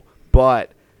successful,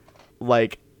 but,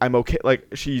 like, I'm okay, like,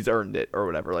 she's earned it or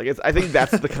whatever. Like, I think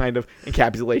that's the kind of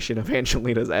encapsulation of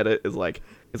Angelina's edit, is like,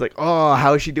 it's like, oh,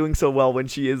 how is she doing so well when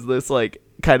she is this, like,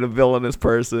 kind of villainous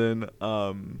person?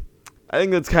 I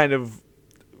think that's kind of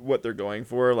what they're going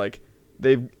for. Like,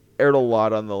 they've aired a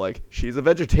lot on the, like, she's a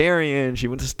vegetarian, she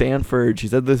went to Stanford,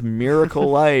 she's had this miracle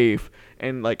life,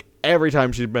 and, like, every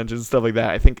time she mentions stuff like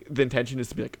that, I think the intention is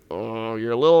to be like, oh,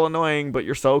 you're a little annoying, but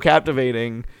you're so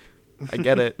captivating. I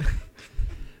get it.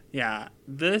 Yeah,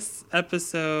 this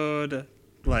episode,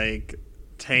 like,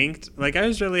 tanked. Like, I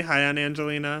was really high on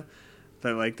Angelina,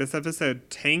 but, like, this episode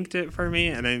tanked it for me,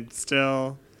 and I'm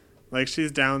still, like,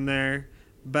 she's down there.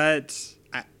 But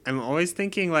I'm always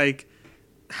thinking, like,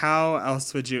 how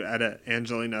else would you edit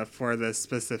Angelina for this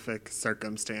specific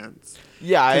circumstance?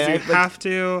 Yeah, Because you have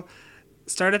to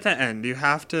start at the end. You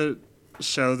have to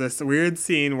show this weird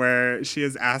scene where she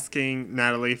is asking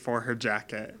Natalie for her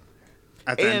jacket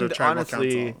at the end of Tribal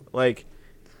honestly, Council. like,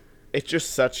 it's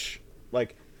just such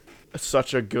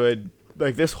a good,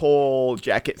 like, this whole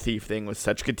jacket thief thing was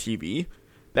such good TV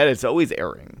that it's always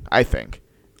airing, I think.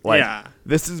 Like, yeah.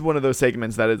 This is one of those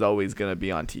segments that is always going to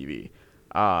be on TV.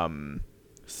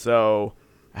 So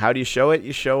how do you show it?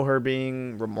 You show her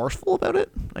being remorseful about it,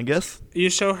 I guess. You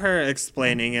show her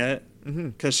explaining it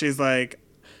because she's like,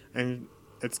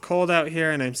 it's cold out here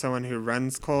and I'm someone who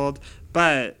runs cold,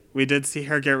 but we did see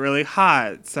her get really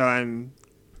hot. So I'm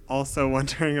also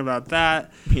wondering about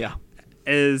that. Yeah.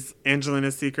 Is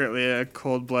Angelina secretly a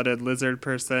cold-blooded lizard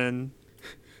person?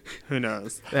 Who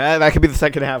knows? That could be the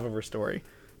second half of her story.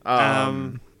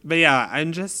 But yeah,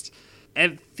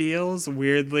 it feels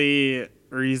weirdly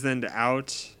reasoned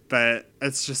out, but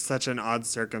it's just such an odd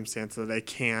circumstance that I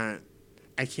can't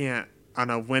on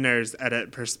a winner's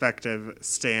edit perspective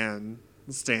stand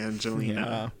Angelina.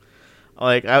 Yeah.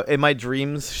 Like, in my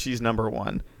dreams, she's number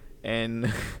one,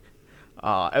 and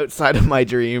outside of my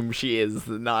dream, she is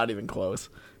not even close.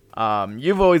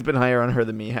 You've always been higher on her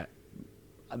than me,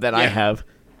 I have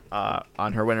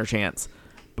on her winner chance,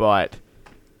 but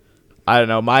I don't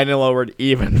know. Mine lowered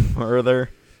even further.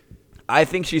 I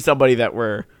think she's somebody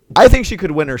I think she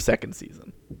could win her second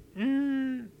season.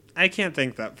 I can't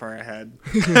think that far ahead.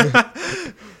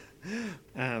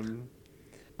 I don't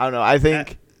know. I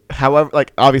think, however,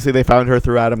 like, obviously they found her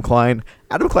through Adam Klein.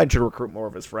 Adam Klein should recruit more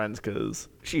of his friends because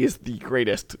she is the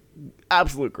greatest,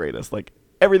 absolute greatest. Like,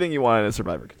 everything you want in a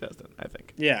Survivor contestant, I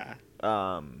think. Yeah.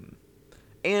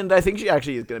 And I think she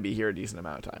actually is going to be here a decent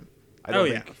amount of time. I don't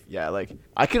think. Yeah. Yeah, like,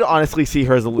 I could honestly see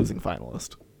her as a losing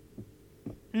finalist.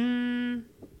 I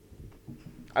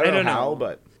don't know how,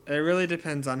 but it really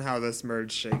depends on how this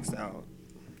merge shakes out.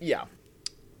 Yeah.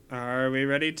 Are we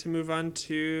ready to move on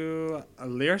to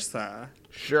Lyrsa?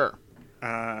 Sure.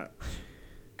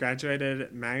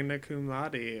 Graduated magna cum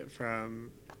laude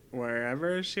from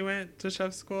wherever she went to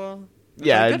chef school.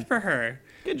 Yeah. Good for her.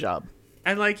 Good job.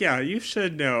 And, like, yeah, you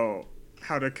should know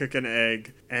how to cook an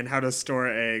egg and how to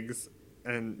store eggs.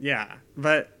 And, yeah,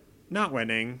 but not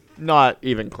winning. Not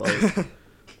even close.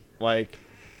 Like,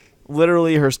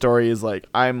 literally her story is like,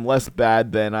 I'm less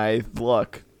bad than I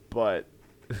look, but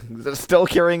still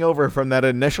carrying over from that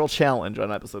initial challenge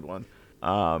on episode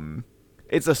 1.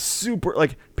 It's a super,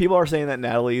 like, people are saying that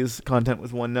Natalie's content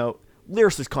was one note.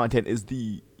 Lyrsa's content is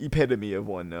the epitome of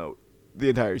one note the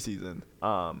entire season.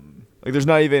 Like, there's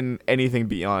not even anything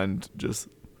beyond just,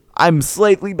 I'm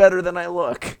slightly better than I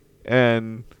look.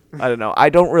 And I don't know. I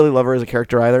don't really love her as a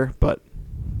character either, but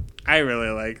I really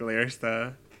like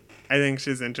Lyrsa. I think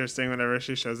she's interesting whenever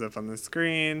she shows up on the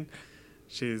screen.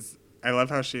 I love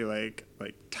how she like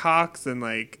talks, and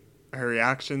like her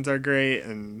reactions are great,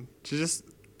 and she's just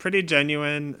pretty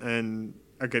genuine and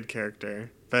a good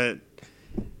character. But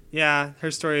yeah,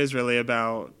 her story is really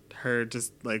about her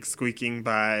just like squeaking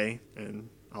by and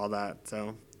all that.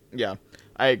 So yeah,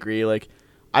 I agree. Like,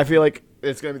 I feel like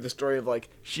it's gonna be the story of like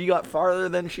she got farther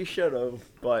than she should have,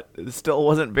 but it still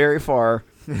wasn't very far.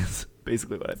 Is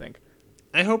basically what I think.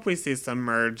 I hope we see some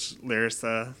merge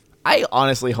Lyrsa. I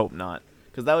honestly hope not,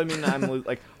 because that would mean I'm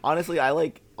like, honestly, I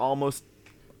like almost,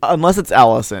 unless it's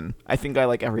Allison, I think I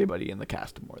like everybody in the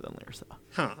cast more than Lyrsa.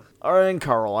 Huh. Or in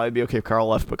Carl, I'd be okay if Carl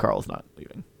left, but Carl's not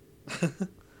leaving.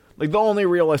 Like, the only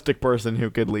realistic person who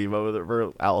could leave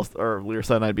over Alice or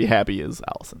Lyrsa, and I'd be happy, is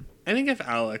Allison. I think if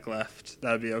Alec left,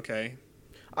 that'd be okay.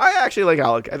 I actually like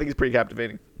Alec. I think he's pretty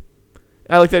captivating.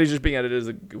 I like that he's just being edited as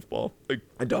a goofball, like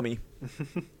a dummy.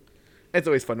 It's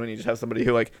always fun when you just have somebody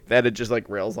who, like, the edit just, like,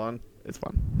 rails on. It's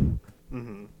fun.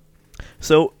 Mm-hmm.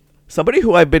 So, somebody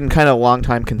who I've been kind of a long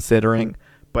time considering,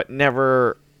 but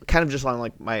never, kind of just on,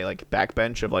 like, my, like,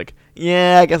 backbench of, like,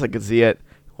 yeah, I guess I could see it,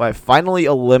 who I finally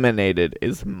eliminated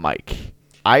is Mike.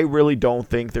 I really don't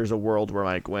think there's a world where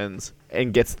Mike wins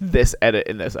and gets this edit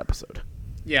in this episode.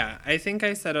 Yeah, I think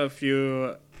I said a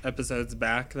few episodes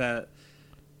back that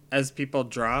as people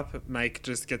drop, Mike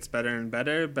just gets better and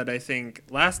better. But I think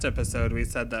last episode we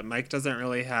said that Mike doesn't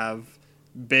really have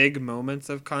big moments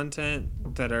of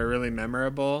content that are really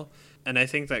memorable. And I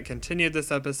think that continued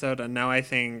this episode, and now I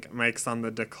think Mike's on the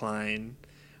decline,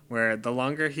 where the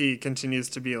longer he continues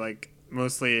to be, like,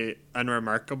 mostly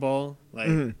unremarkable,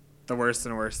 like, the worse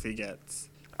and worse he gets.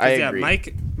 I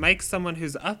agree. Mike's someone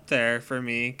who's up there for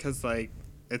me, because, like,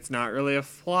 it's not really a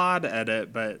flawed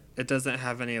edit, but it doesn't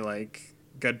have any, like,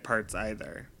 good parts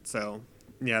either. So,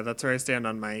 yeah, that's where I stand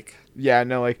on Mike. Yeah,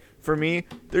 no, like, for me,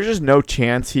 there's just no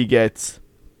chance he gets...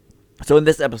 So in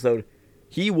this episode,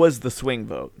 he was the swing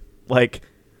vote. Like,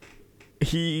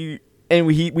 we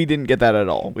didn't get that at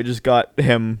all. We just got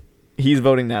him. He's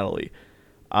voting Natalie.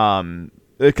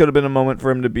 It could have been a moment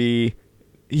for him to be.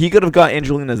 He could have got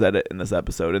Angelina's edit in this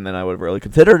episode, and then I would have really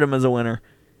considered him as a winner.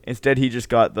 Instead, he just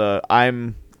got the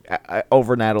I'm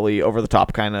over Natalie, over the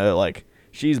top kind of like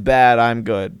she's bad, I'm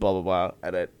good, blah blah blah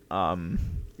edit.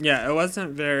 Yeah, it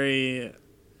wasn't very.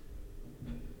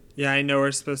 Yeah, I know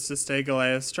we're supposed to stay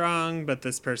Goliath strong, but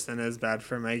this person is bad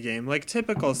for my game. Like,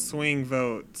 typical swing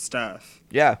vote stuff.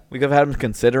 Yeah, we could have had him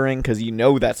considering, because you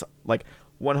know that's, like,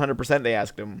 100% they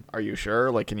asked him, are you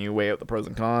sure? Like, can you weigh out the pros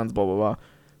and cons, blah, blah, blah.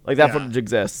 Like, that footage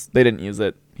exists. They didn't use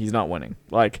it. He's not winning.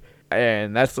 Like,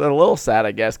 and that's a little sad,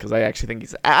 I guess, because I actually think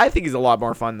he's a lot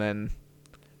more fun than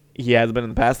he has been in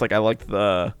the past. Like, I liked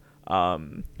the,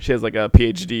 she has, like, a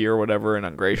PhD or whatever in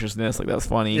ungraciousness. Like, that's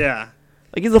funny. Yeah.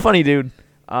 Like, he's a funny dude.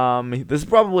 This is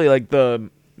probably like the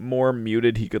more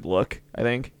muted he could look, I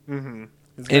think. Mm-hmm.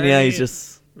 He's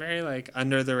just very like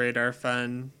under the radar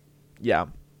fun. Yeah,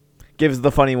 gives the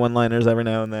funny one-liners every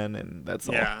now and then, and that's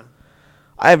all. Yeah,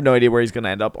 I have no idea where he's gonna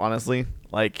end up, honestly.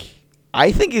 Like,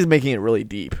 I think he's making it really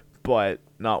deep, but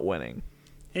not winning.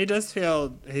 He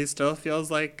still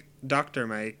feels like Dr.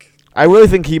 Mike. I really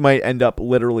think he might end up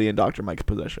literally in Dr. Mike's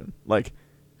position. Like,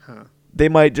 they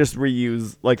might just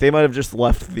reuse. Like, they might have just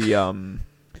left the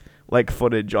like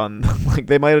footage on, like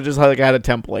they might have just had a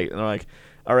template, and they're like,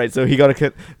 all right, so he got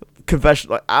a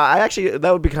confession. Like, I actually,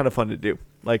 that would be kind of fun to do.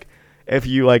 Like, if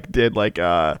you like did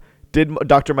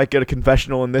Dr. Mike get a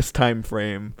confessional in this time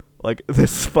frame, like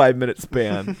this 5-minute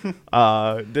span?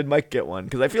 Did Mike get one?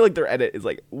 Because I feel like their edit is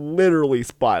like literally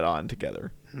spot on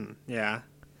together. Yeah.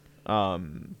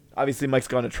 Obviously Mike's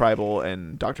gone to tribal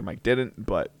and Dr. Mike didn't,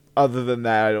 but other than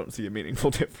that, I don't see a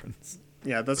meaningful difference.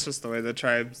 Yeah, that's just the way the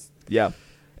tribes. Yeah.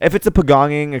 If it's a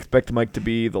pagonging, expect Mike to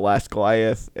be the last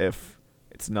Goliath. If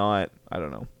it's not, I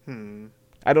don't know.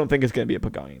 I don't think it's going to be a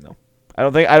pagonging, though.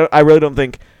 I really don't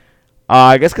think.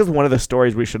 I guess because one of the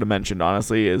stories we should have mentioned,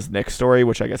 honestly, is Nick's story,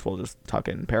 which I guess we'll just tuck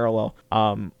in parallel,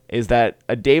 is that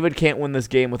a David can't win this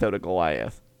game without a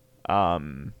Goliath.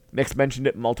 Nick's mentioned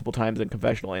it multiple times in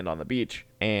Confessional and on the beach,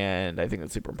 and I think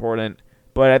that's super important.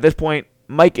 But at this point,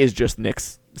 Mike is just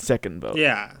Nick's second vote.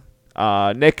 Yeah.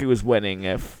 Nick was winning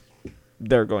if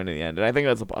they're going to the end, and I think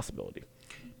that's a possibility.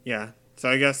 Yeah. So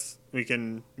I guess we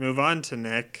can move on to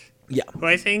Nick. Yeah. Who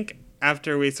I think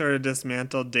after we sort of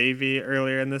dismantled Davey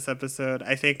earlier in this episode,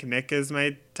 I think Nick is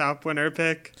my top winner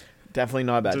pick. Definitely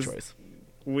not a bad choice.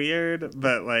 Weird,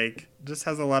 but like just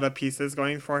has a lot of pieces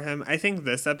going for him. I think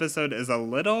this episode is a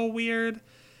little weird.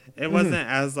 It wasn't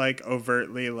as like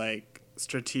overtly like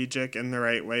strategic in the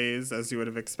right ways as you would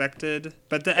have expected.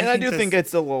 But I do think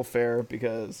it's a little fair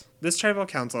because this tribal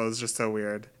council is just so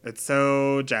weird. It's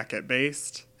so jacket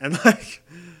based and like,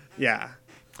 yeah.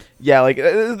 Yeah, like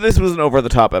this was an over the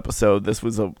top episode. This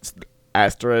was a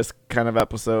asterisk kind of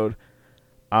episode.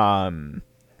 And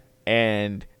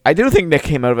I do think Nick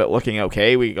came out of it looking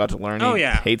okay. We got to learn he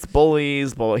hates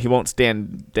bullies, but he won't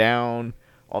stand down.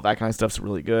 All that kind of stuff's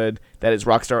really good. That is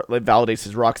Rockstar, it validates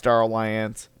his Rockstar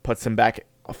alliance, puts him back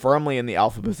firmly in the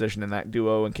alpha position in that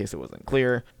duo in case it wasn't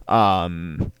clear.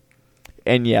 And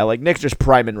yeah, like Nick's just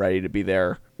prime and ready to be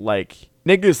there. Like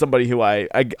Nick is somebody who I'm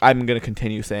going to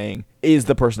continue saying is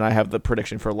the person I have the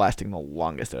prediction for lasting the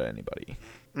longest out of anybody.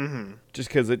 Mm-hmm. Just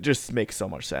because it just makes so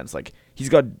much sense. Like he's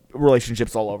got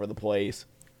relationships all over the place.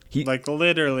 Like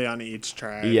literally on each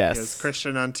tribe. Yes. He has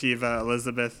Christian on Tiva,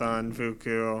 Elizabeth on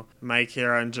Vuku, Mike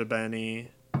here on Jabeni.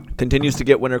 Continues to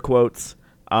get winner quotes.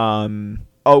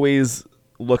 Always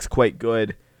looks quite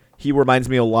good. He reminds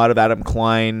me a lot of Adam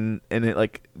Klein, and it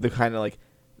like the kind of like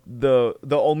the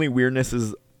only weirdness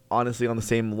is honestly on the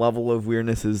same level of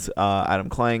weirdness as Adam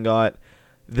Klein got.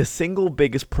 The single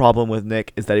biggest problem with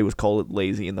Nick is that he was called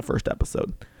lazy in the first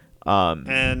episode.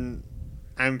 And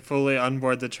I'm fully on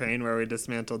board the train where we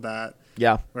dismantled that.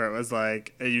 Yeah. Where it was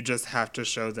like, you just have to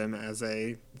show them as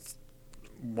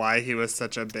why he was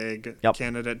such a big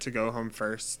candidate to go home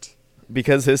first.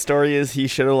 because his story is he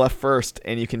should have left first,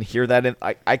 and you can hear that.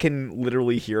 I can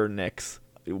literally hear Nick's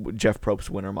Jeff Probst's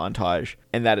winter montage,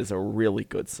 and that is a really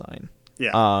good sign.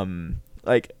 Yeah.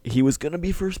 Like, he was gonna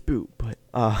be first boot, but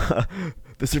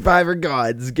the Survivor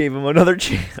gods gave him another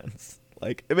chance.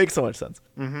 Like, it makes so much sense.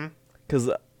 Mm-hmm. Because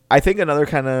I think another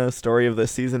kind of story of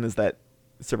this season is that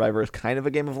Survivor is kind of a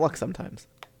game of luck sometimes,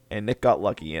 and Nick got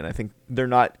lucky, and I think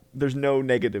there's no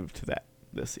negative to that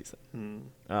this season.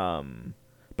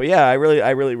 But yeah, I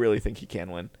really think he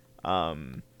can win.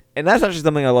 And that's actually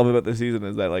something I love about this season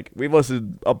is that, like, we've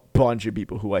listed a bunch of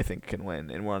people who I think can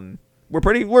win, and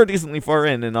we're decently far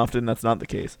in, and often that's not the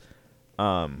case.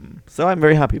 So I'm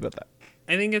very happy about that.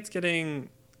 I think it's getting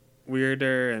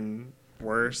weirder and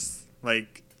worse.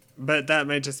 Like, but that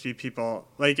might just be people.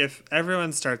 Like, if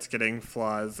everyone starts getting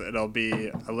flaws, it'll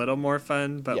be a little more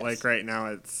fun. But Yes. like right now,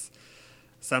 it's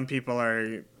some people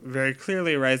are very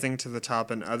clearly rising to the top,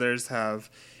 and others have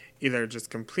either just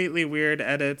completely weird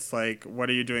edits. Like, what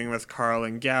are you doing with Carl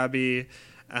and Gabby?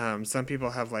 Some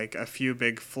people have like a few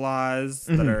big flaws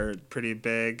that are pretty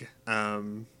big.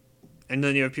 And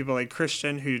then you have people like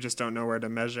Christian who you just don't know where to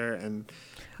measure. And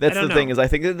That's the thing is I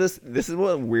think that this is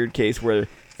a weird case where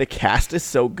the cast is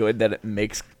so good that it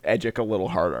makes Edgic a little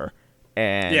harder.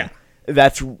 And yeah,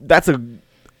 that's a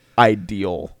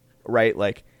ideal, right?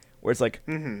 Like, where it's like,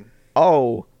 you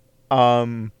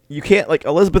can't, like,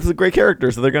 Elizabeth is a great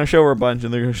character, so they're going to show her a bunch,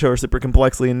 and they're going to show her super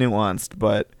complexly and nuanced,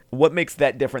 but what makes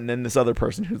that different than this other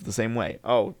person who's the same way?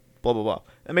 Oh, blah, blah, blah.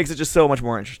 That makes it just so much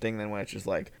more interesting than when it's just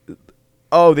like,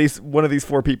 oh, one of these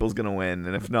four people is going to win,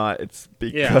 and if not, it's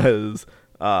because,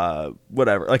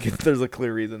 whatever. Like, there's a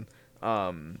clear reason.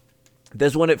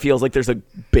 This one, it feels like there's a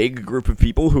big group of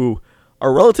people who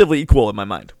are relatively equal in my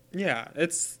mind. Yeah,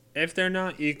 if they're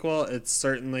not equal, it's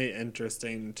certainly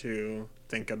interesting to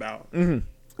think about.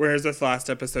 Whereas this last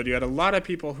episode, you had a lot of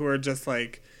people who were just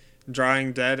like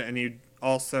drawing dead, and you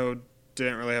also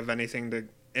didn't really have anything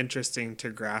interesting to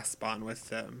grasp on with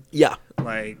them. Yeah.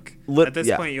 Like, at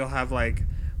this point, you'll have like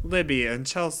Libby and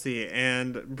Chelsea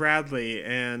and Bradley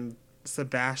and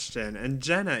Sebastian and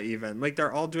Jenna even. Like,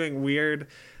 they're all doing weird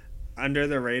under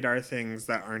the radar things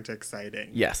that aren't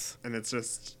exciting. Yes. And it's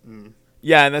just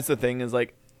Yeah, and that's the thing is,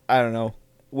 like, I don't know.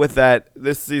 With that,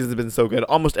 this season's been so good.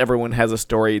 Almost everyone has a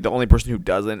story. The only person who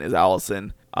doesn't is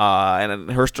Allison.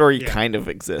 And her story kind of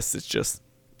exists. It's just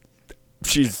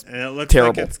she's and it looks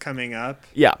terrible. like it's coming up.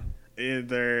 Yeah.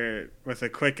 Either with a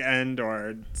quick end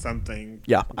or something.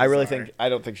 Yeah, bizarre. I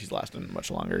don't think she's lasting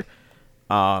much longer.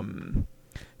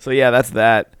 So yeah, that's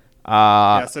that.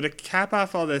 So to cap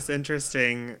off all this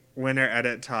interesting winter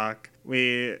edit talk,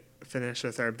 we finish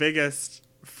with our biggest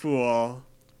fool.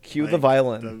 Cue the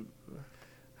violin.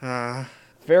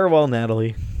 Farewell,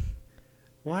 Natalie.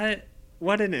 What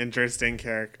an interesting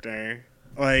character.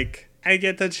 Like, I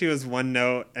get that she was one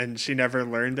note and she never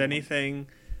learned anything,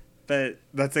 but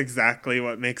that's exactly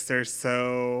what makes her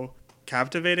so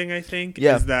captivating, I think,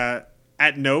 is that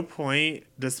at no point,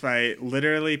 despite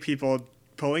literally people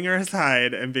pulling her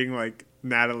aside and being like,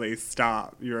 Natalie,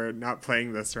 stop. You're not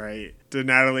playing this right. Did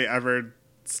Natalie ever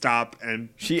stop and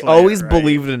She always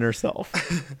believed in herself.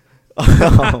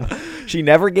 She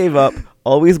never gave up,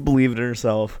 always believed in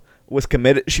herself, was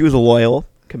committed. She was loyal,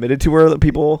 committed to the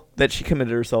people that she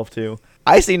committed herself to.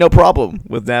 I see no problem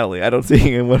with Natalie. I don't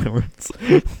see whatever.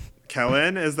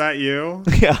 Kellen, is that you?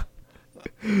 Yeah.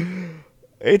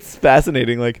 It's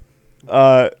fascinating. Like,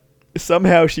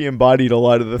 somehow she embodied a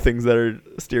lot of the things that are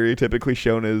stereotypically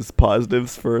shown as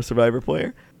positives for a Survivor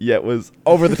player, yet was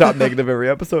over the top negative every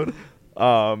episode.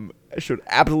 Showed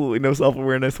absolutely no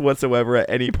self-awareness whatsoever at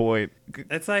any point.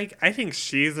 It's like, I think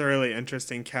she's a really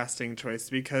interesting casting choice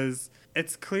because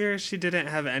it's clear she didn't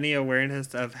have any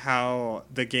awareness of how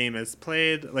the game is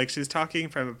played. Like, she's talking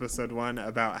from episode 1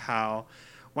 about how,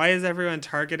 why is everyone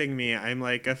targeting me? I'm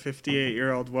like a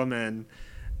 58-year-old woman.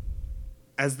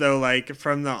 As though, like,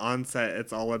 from the onset,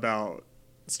 it's all about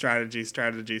strategy.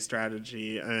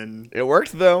 And it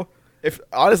worked, though. If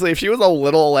she was a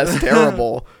little less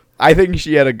terrible, I think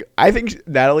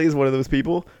Natalie is one of those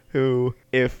people who,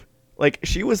 if, like,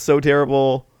 she was so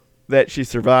terrible that she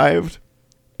survived,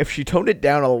 if she toned it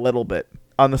down a little bit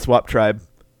on the swap tribe,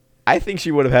 I think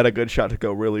she would have had a good shot to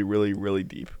go really, really, really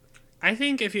deep. I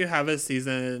think if you have a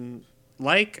season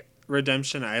like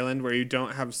Redemption Island where you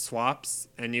don't have swaps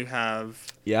and you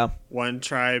have one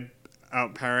tribe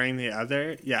outpowering the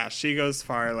other, she goes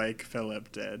far like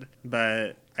Philip did.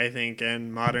 But I think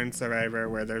in modern Survivor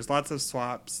where there's lots of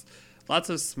swaps, lots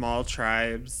of small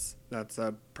tribes, that's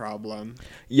a problem.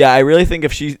 Yeah, I really think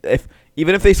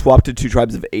even if they swapped to 2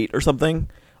 tribes of 8 or something,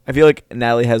 I feel like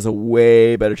Natalie has a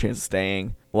way better chance of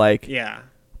staying. Like,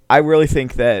 I really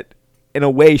think that in a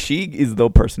way she is the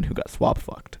person who got swap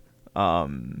fucked.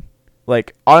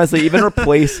 Like honestly, even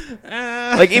replace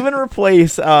Mike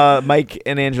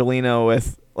and Angelina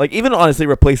with even honestly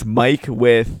replace Mike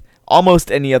with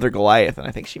almost any other Goliath, and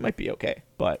I think she might be okay.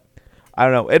 But I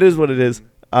don't know. It is what it is.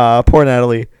 Poor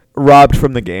Natalie, robbed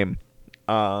from the game.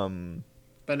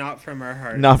 But not from our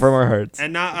hearts. Not from our hearts.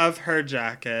 And not of her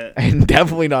jacket. And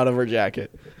definitely not of her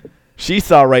jacket. She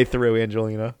saw right through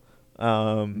Angelina.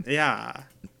 Yeah.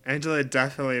 Angela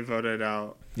definitely voted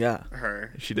out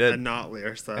her. She did. And not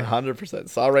Lyrsa. 100%.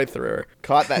 Saw right through her.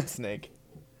 Caught that snake.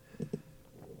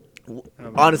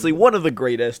 Honestly, one of the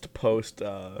greatest post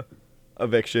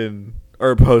eviction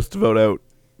or post vote out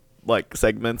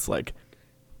segments.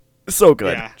 So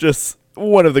good. Yeah. Just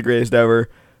one of the greatest ever.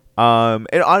 And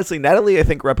honestly, Natalie, I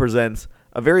think, represents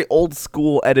a very old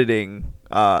school editing.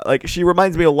 She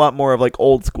reminds me a lot more of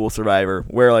old school Survivor,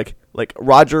 where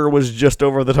Roger was just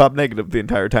over the top negative the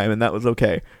entire time, and that was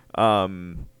okay.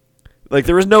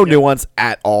 There was no nuance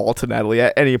at all to Natalie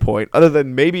at any point, other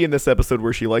than maybe in this episode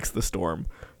where she likes the storm.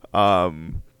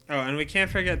 And we can't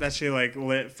forget that she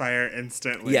lit fire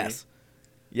instantly. Yes.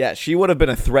 Yeah, she would have been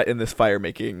a threat in this fire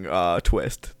making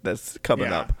twist that's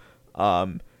coming up.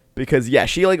 Because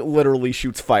she literally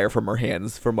shoots fire from her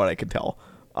hands, from what I can tell.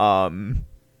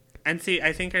 And see,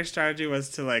 I think her strategy was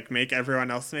to make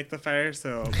everyone else make the fire,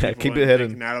 so keep it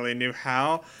hidden. Natalie knew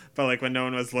how, but when no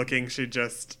one was looking, she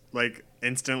just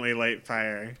instantly light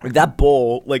fire. That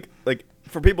bowl,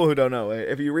 for people who don't know,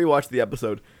 if you rewatch the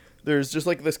episode, there's just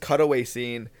this cutaway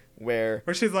scene where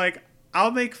she's like,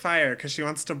 I'll make fire because she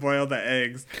wants to boil the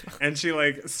eggs, and she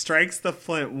strikes the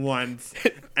flint once,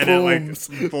 and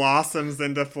it blossoms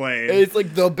into flame. It's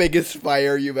the biggest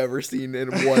fire you've ever seen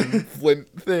in one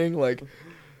flint thing.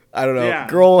 I don't know. Yeah.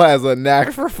 Girl has a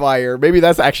knack for fire. Maybe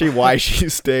that's actually why she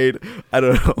stayed. I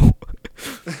don't know.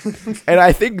 And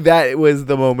I think that was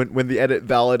the moment when the edit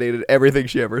validated everything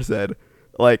she ever said.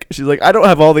 She's like, I don't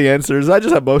have all the answers. I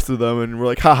just have most of them. And we're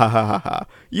like, ha ha ha ha ha.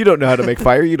 You don't know how to make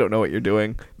fire. You don't know what you're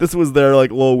doing. This was their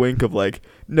little wink of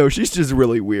no, she's just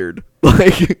really weird.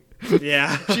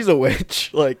 Yeah. She's a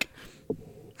witch. I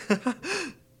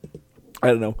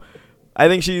don't know. I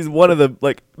think she's one of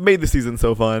the, made the season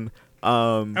so fun.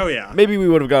 Oh yeah. Maybe we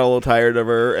would have got a little tired of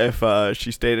her if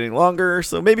she stayed any longer.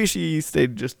 So maybe she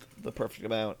stayed just the perfect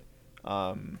amount.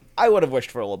 I would have wished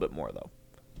for a little bit more though.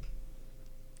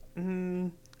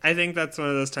 I think that's one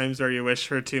of those times where you wish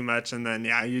for too much, and then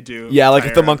you do. Yeah,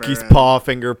 if the monkey's paw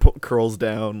finger curls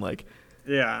down,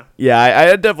 Yeah. Yeah,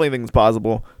 I definitely think it's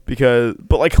possible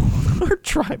but her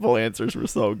tribal answers were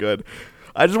so good.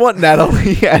 I just want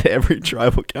Natalie at every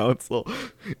tribal council,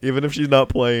 even if she's not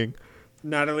playing.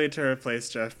 Natalie to replace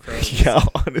Jeff Probst. Yeah,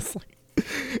 honestly.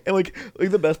 And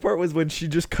the best part was when she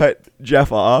just cut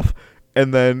Jeff off,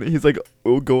 and then he's like,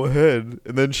 "Oh, go ahead,"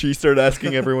 and then she started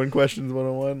asking everyone questions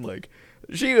one-on-one.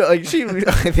 She I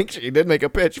think she did make a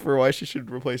pitch for why she should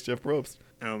replace Jeff Probst.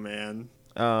 Oh man.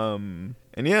 And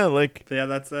yeah,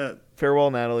 that's it.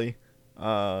 Farewell, Natalie.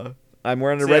 I'm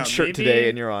wearing a red shirt today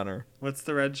in your honor. What's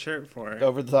the red shirt for?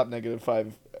 Over the top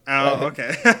 -5. Oh,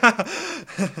 okay.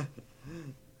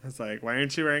 I was like, why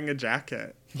aren't you wearing a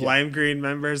jacket? Yeah. Lime green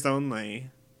members only.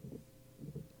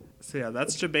 So yeah,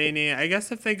 that's Jabani. I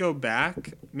guess if they go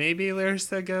back, maybe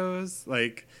Lyrsa goes.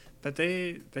 But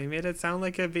they made it sound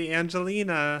like it'd be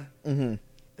Angelina. Mm-hmm.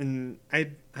 And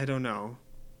I don't know.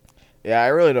 Yeah, I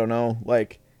really don't know.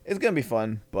 It's gonna be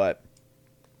fun, but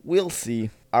we'll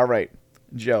see. All right,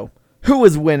 Joe. Who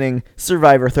is winning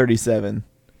Survivor 37?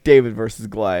 David versus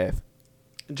Goliath.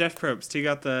 Jeff Probst. He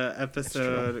got the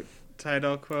episode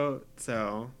title quote.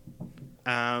 So,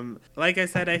 like I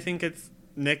said, I think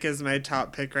Nick is my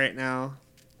top pick right now.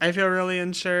 I feel really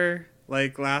unsure.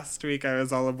 Last week, I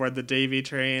was all aboard the Davey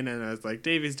train, and I was like,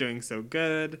 Davey's doing so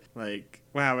good.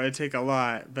 Wow, it'd take a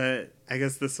lot, but I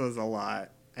guess this was a lot.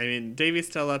 I mean, Davey's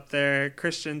still up there.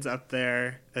 Christian's up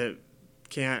there. It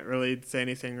can't really say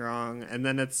anything wrong. And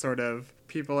then it's sort of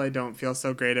people I don't feel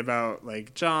so great about,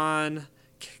 John,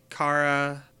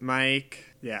 Kara, Mike.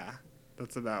 Yeah,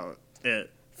 that's about it.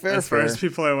 Fair. As far as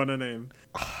people I want to name.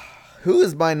 Who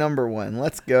is my number one?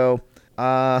 Let's go.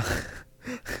 Why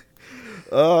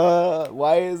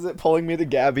is it pulling me to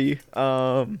Gabby?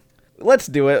 Let's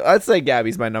do it. Let's say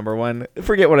Gabby's my number one.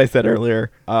 Forget what I said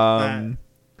earlier.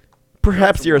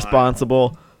 Perhaps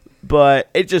irresponsible, but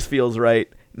it just feels right.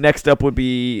 Next up would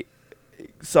be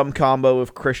some combo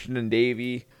of Christian and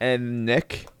Davey and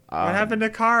Nick. What happened to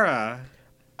Kara?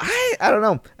 I don't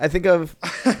know. I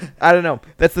don't know.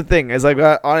 That's the thing. Is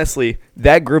honestly,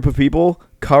 that group of people,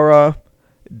 Kara,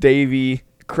 Davey,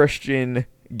 Christian,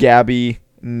 Gabby,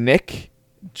 Nick,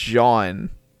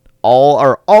 John, all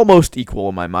are almost equal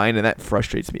in my mind, and that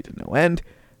frustrates me to no end.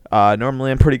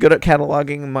 Normally, I'm pretty good at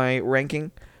cataloging my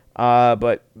ranking,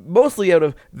 but mostly out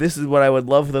of this is what I would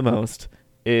love the most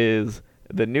is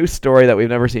the new story that we've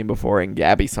never seen before, and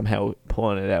Gabby somehow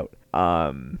pulling it out.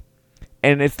 And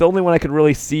it's the only one I could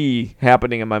really see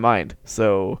happening in my mind,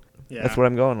 so that's what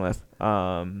I'm going with.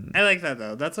 I like that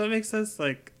though. That's what makes us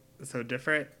like so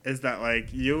different. Is that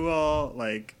like you will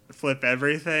like flip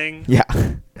everything,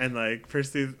 and like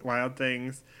pursue wild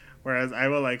things, whereas I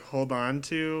will like hold on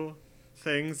to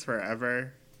things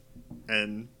forever,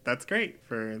 and that's great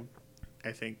for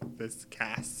I think this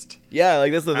cast. Yeah,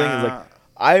 like that's the thing is like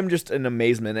I'm just in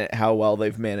amazement at how well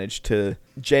they've managed to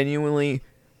genuinely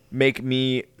make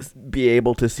me be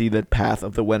able to see the path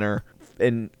of the winner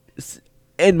in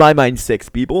my mind 6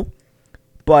 people.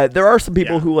 But there are some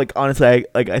people who like honestly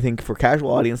I think for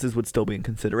casual audiences would still be in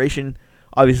consideration.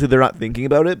 Obviously they're not thinking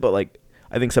about it, but like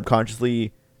I think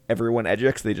subconsciously everyone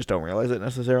ejects, they just don't realize it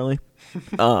necessarily.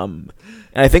 And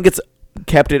I think it's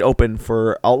kept it open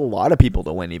for a lot of people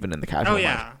to win even in the casual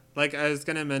mind. Like I was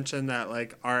gonna mention that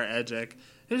like our eject,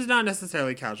 who's not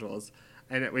necessarily casuals,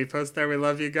 and we post there. We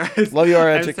love you guys. Love you, our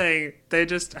I'm saying they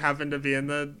just happen to be in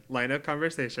the line of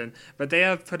conversation, but they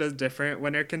have put a different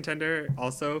winner contender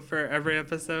also for every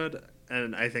episode,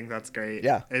 and I think that's great.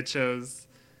 Yeah, it shows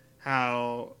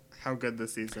how good the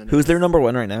season is. Who's their number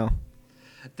one right now?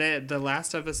 The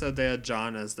last episode they had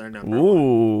John as their number one.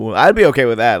 Ooh, I'd be okay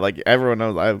with that. Like everyone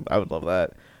knows, I would love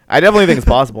that. I definitely think it's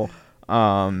possible.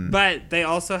 But they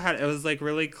also had it was like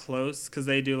really close because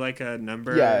they do like a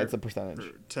number. Yeah, it's a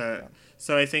percentage.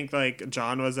 So I think like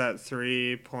John was at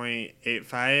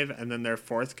 3.85, and then their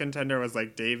fourth contender was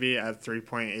like Davey at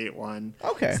 3.81.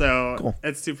 Okay. So cool.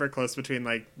 It's super close between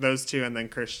like those two, and then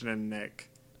Christian and Nick.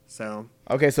 So.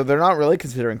 Okay, so they're not really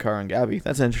considering Kara and Gabby.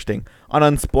 That's interesting. On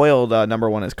Unspoiled, number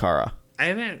one is Kara. I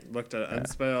haven't looked at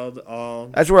Unspoiled all.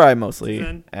 That's where I'm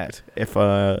mostly at. If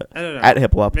I don't know. At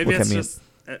Hiplop, maybe it's just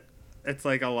it's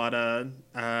like a lot of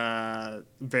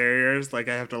barriers. Like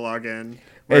I have to log in.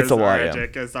 It's a lot.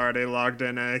 Aragic is already logged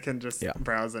in, and I can just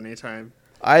browse anytime.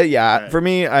 For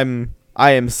me,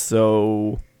 I am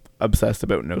so obsessed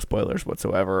about no spoilers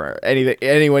whatsoever.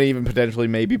 Anyone even potentially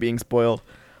maybe being spoiled.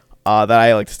 That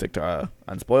I like to stick to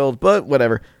Unspoiled, but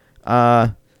whatever.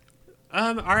 Our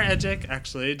Edgic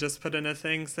actually just put in a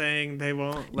thing saying they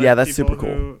won't let that's people super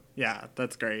cool. Yeah,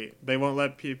 that's great. They won't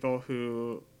let people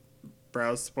who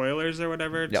browse spoilers or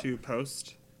whatever to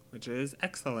post, which is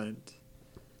excellent.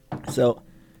 So,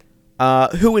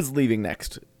 who is leaving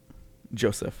next?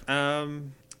 Joseph.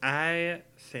 I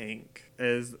think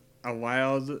is a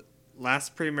wild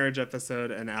last pre-merge episode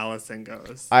and Allison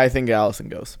goes. I think Allison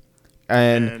goes.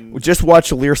 And just watch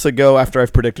Lyrsa go after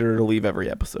I've predicted her to leave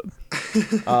every episode.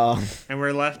 And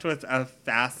we're left with a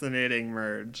fascinating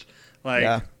merge.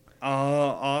 Like,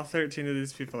 all 13 of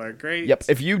these people are great. Yep.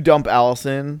 If you dump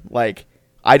Allison, like,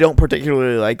 I don't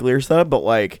particularly like Lyrsa, but,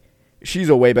 like, she's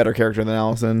a way better character than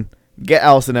Allison. Get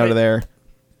Allison out of there.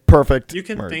 Perfect. You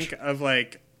can merge. think of,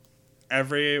 like,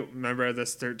 every member of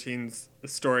this 13's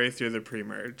story through the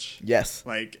pre-merge. Yes.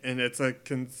 Like, and it's a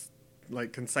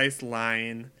concise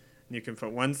line. You can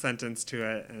put one sentence to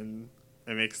it, and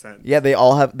it makes sense. Yeah, they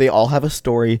all have a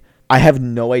story. I have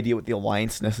no idea what the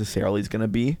alliance necessarily is going to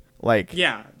be. Like,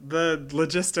 yeah, the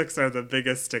logistics are the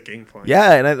biggest sticking point.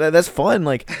 Yeah, and that's fun.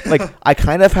 Like I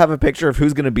kind of have a picture of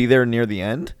who's going to be there near the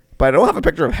end, but I don't have a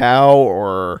picture of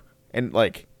how and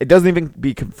like it doesn't even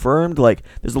be confirmed. Like,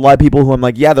 there's a lot of people who I'm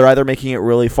like, yeah, they're either making it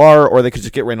really far or they could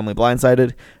just get randomly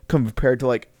blindsided. Compared to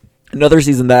like another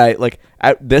season that I, like,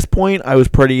 at this point, I was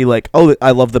pretty, like, oh,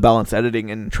 I love the balanced editing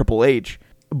in Triple H.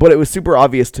 But it was super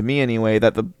obvious to me, anyway,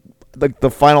 that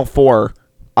the final 4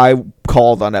 I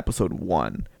called on episode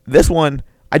 1. This one,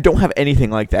 I don't have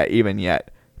anything like that even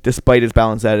yet, despite its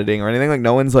balanced editing or anything. Like,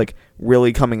 no one's, like,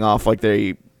 really coming off like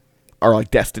they are, like,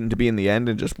 destined to be in the end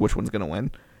and just which one's going to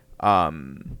win.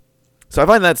 So I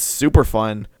find that super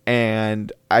fun,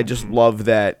 and I just love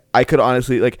that I could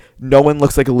honestly, like, no one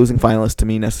looks like a losing finalist to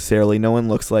me necessarily. No one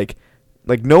looks like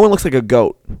a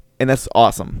goat, and that's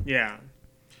awesome. Yeah.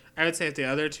 I would say if the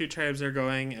other 2 tribes are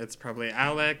going, it's probably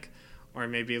Alec or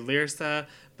maybe Lyrsa,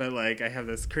 but, like, I have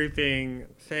this creeping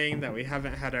thing that we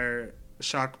haven't had our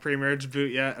shock pre-merge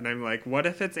boot yet, and I'm like, what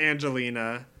if it's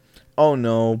Angelina? Oh,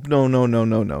 no.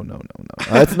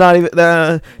 That's not even...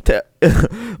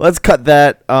 let's cut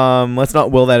that. Let's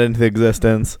not will that into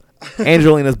existence.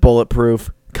 Angelina's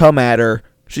bulletproof. Come at her.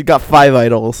 She's got 5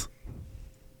 idols.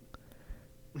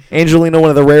 Angelina, one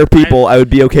of the rare people I would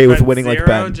be okay with winning like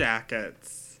Ben. 0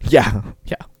 jackets. Yeah.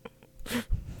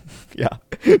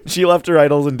 She left her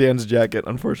idols in Dan's jacket,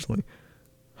 unfortunately.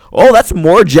 Oh, that's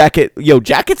more jacket. Yo,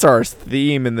 jackets are our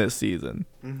theme in this season.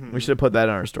 Mm-hmm. We should have put that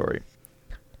in our story.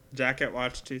 Jacket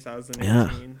Watch 2018.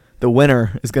 Yeah. The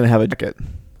winner is going to have a jacket.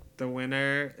 The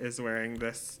winner is wearing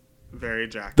this very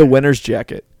jacket. The winner's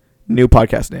jacket. New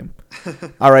podcast name.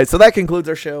 All right, so that concludes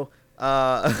our show.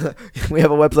 We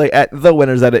have a website at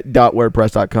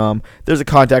thewinnersedit.wordpress.com. There's a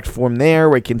contact form there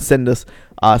where you can send us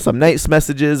some nice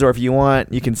messages, or if you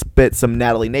want, you can spit some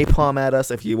Natalie Napalm at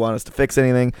us if you want us to fix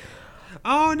anything.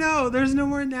 Oh, no, there's no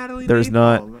more Natalie There's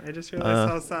Napalm. not. I just realized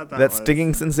how sad that That was.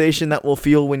 stinging sensation that we'll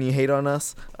feel when you hate on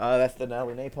us. That's the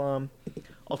Natalie Napalm.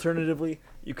 Alternatively,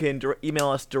 you can email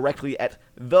us directly at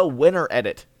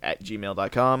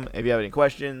thewinneredit@gmail.com. If you have any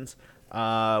questions,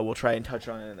 we'll try and touch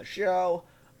on it in the show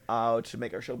to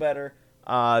make our show better.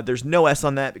 There's no S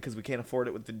on that because we can't afford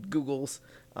it with the Googles.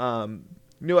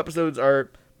 New episodes are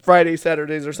Fridays,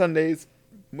 Saturdays, or Sundays,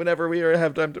 whenever we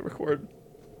have time to record.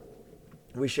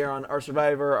 We share on our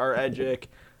Survivor, our Edgic.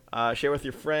 Share with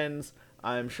your friends.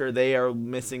 I'm sure they are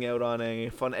missing out on a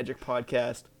fun Edgic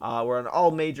podcast. We're on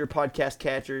all major podcast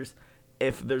catchers.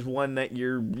 If there's one that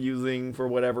you're using for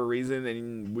whatever reason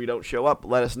and we don't show up,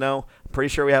 let us know. I'm pretty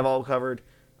sure we have all covered.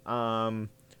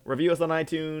 Review us on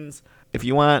iTunes. If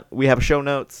you want, we have show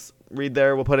notes. Read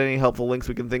there. We'll put any helpful links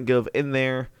we can think of in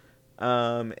there.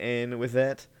 And with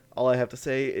that, all I have to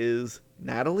say is,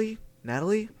 Natalie?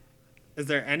 Is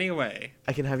there any way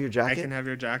I can have your jacket? I can have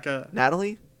your jacket?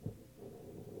 Natalie?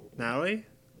 Natalie?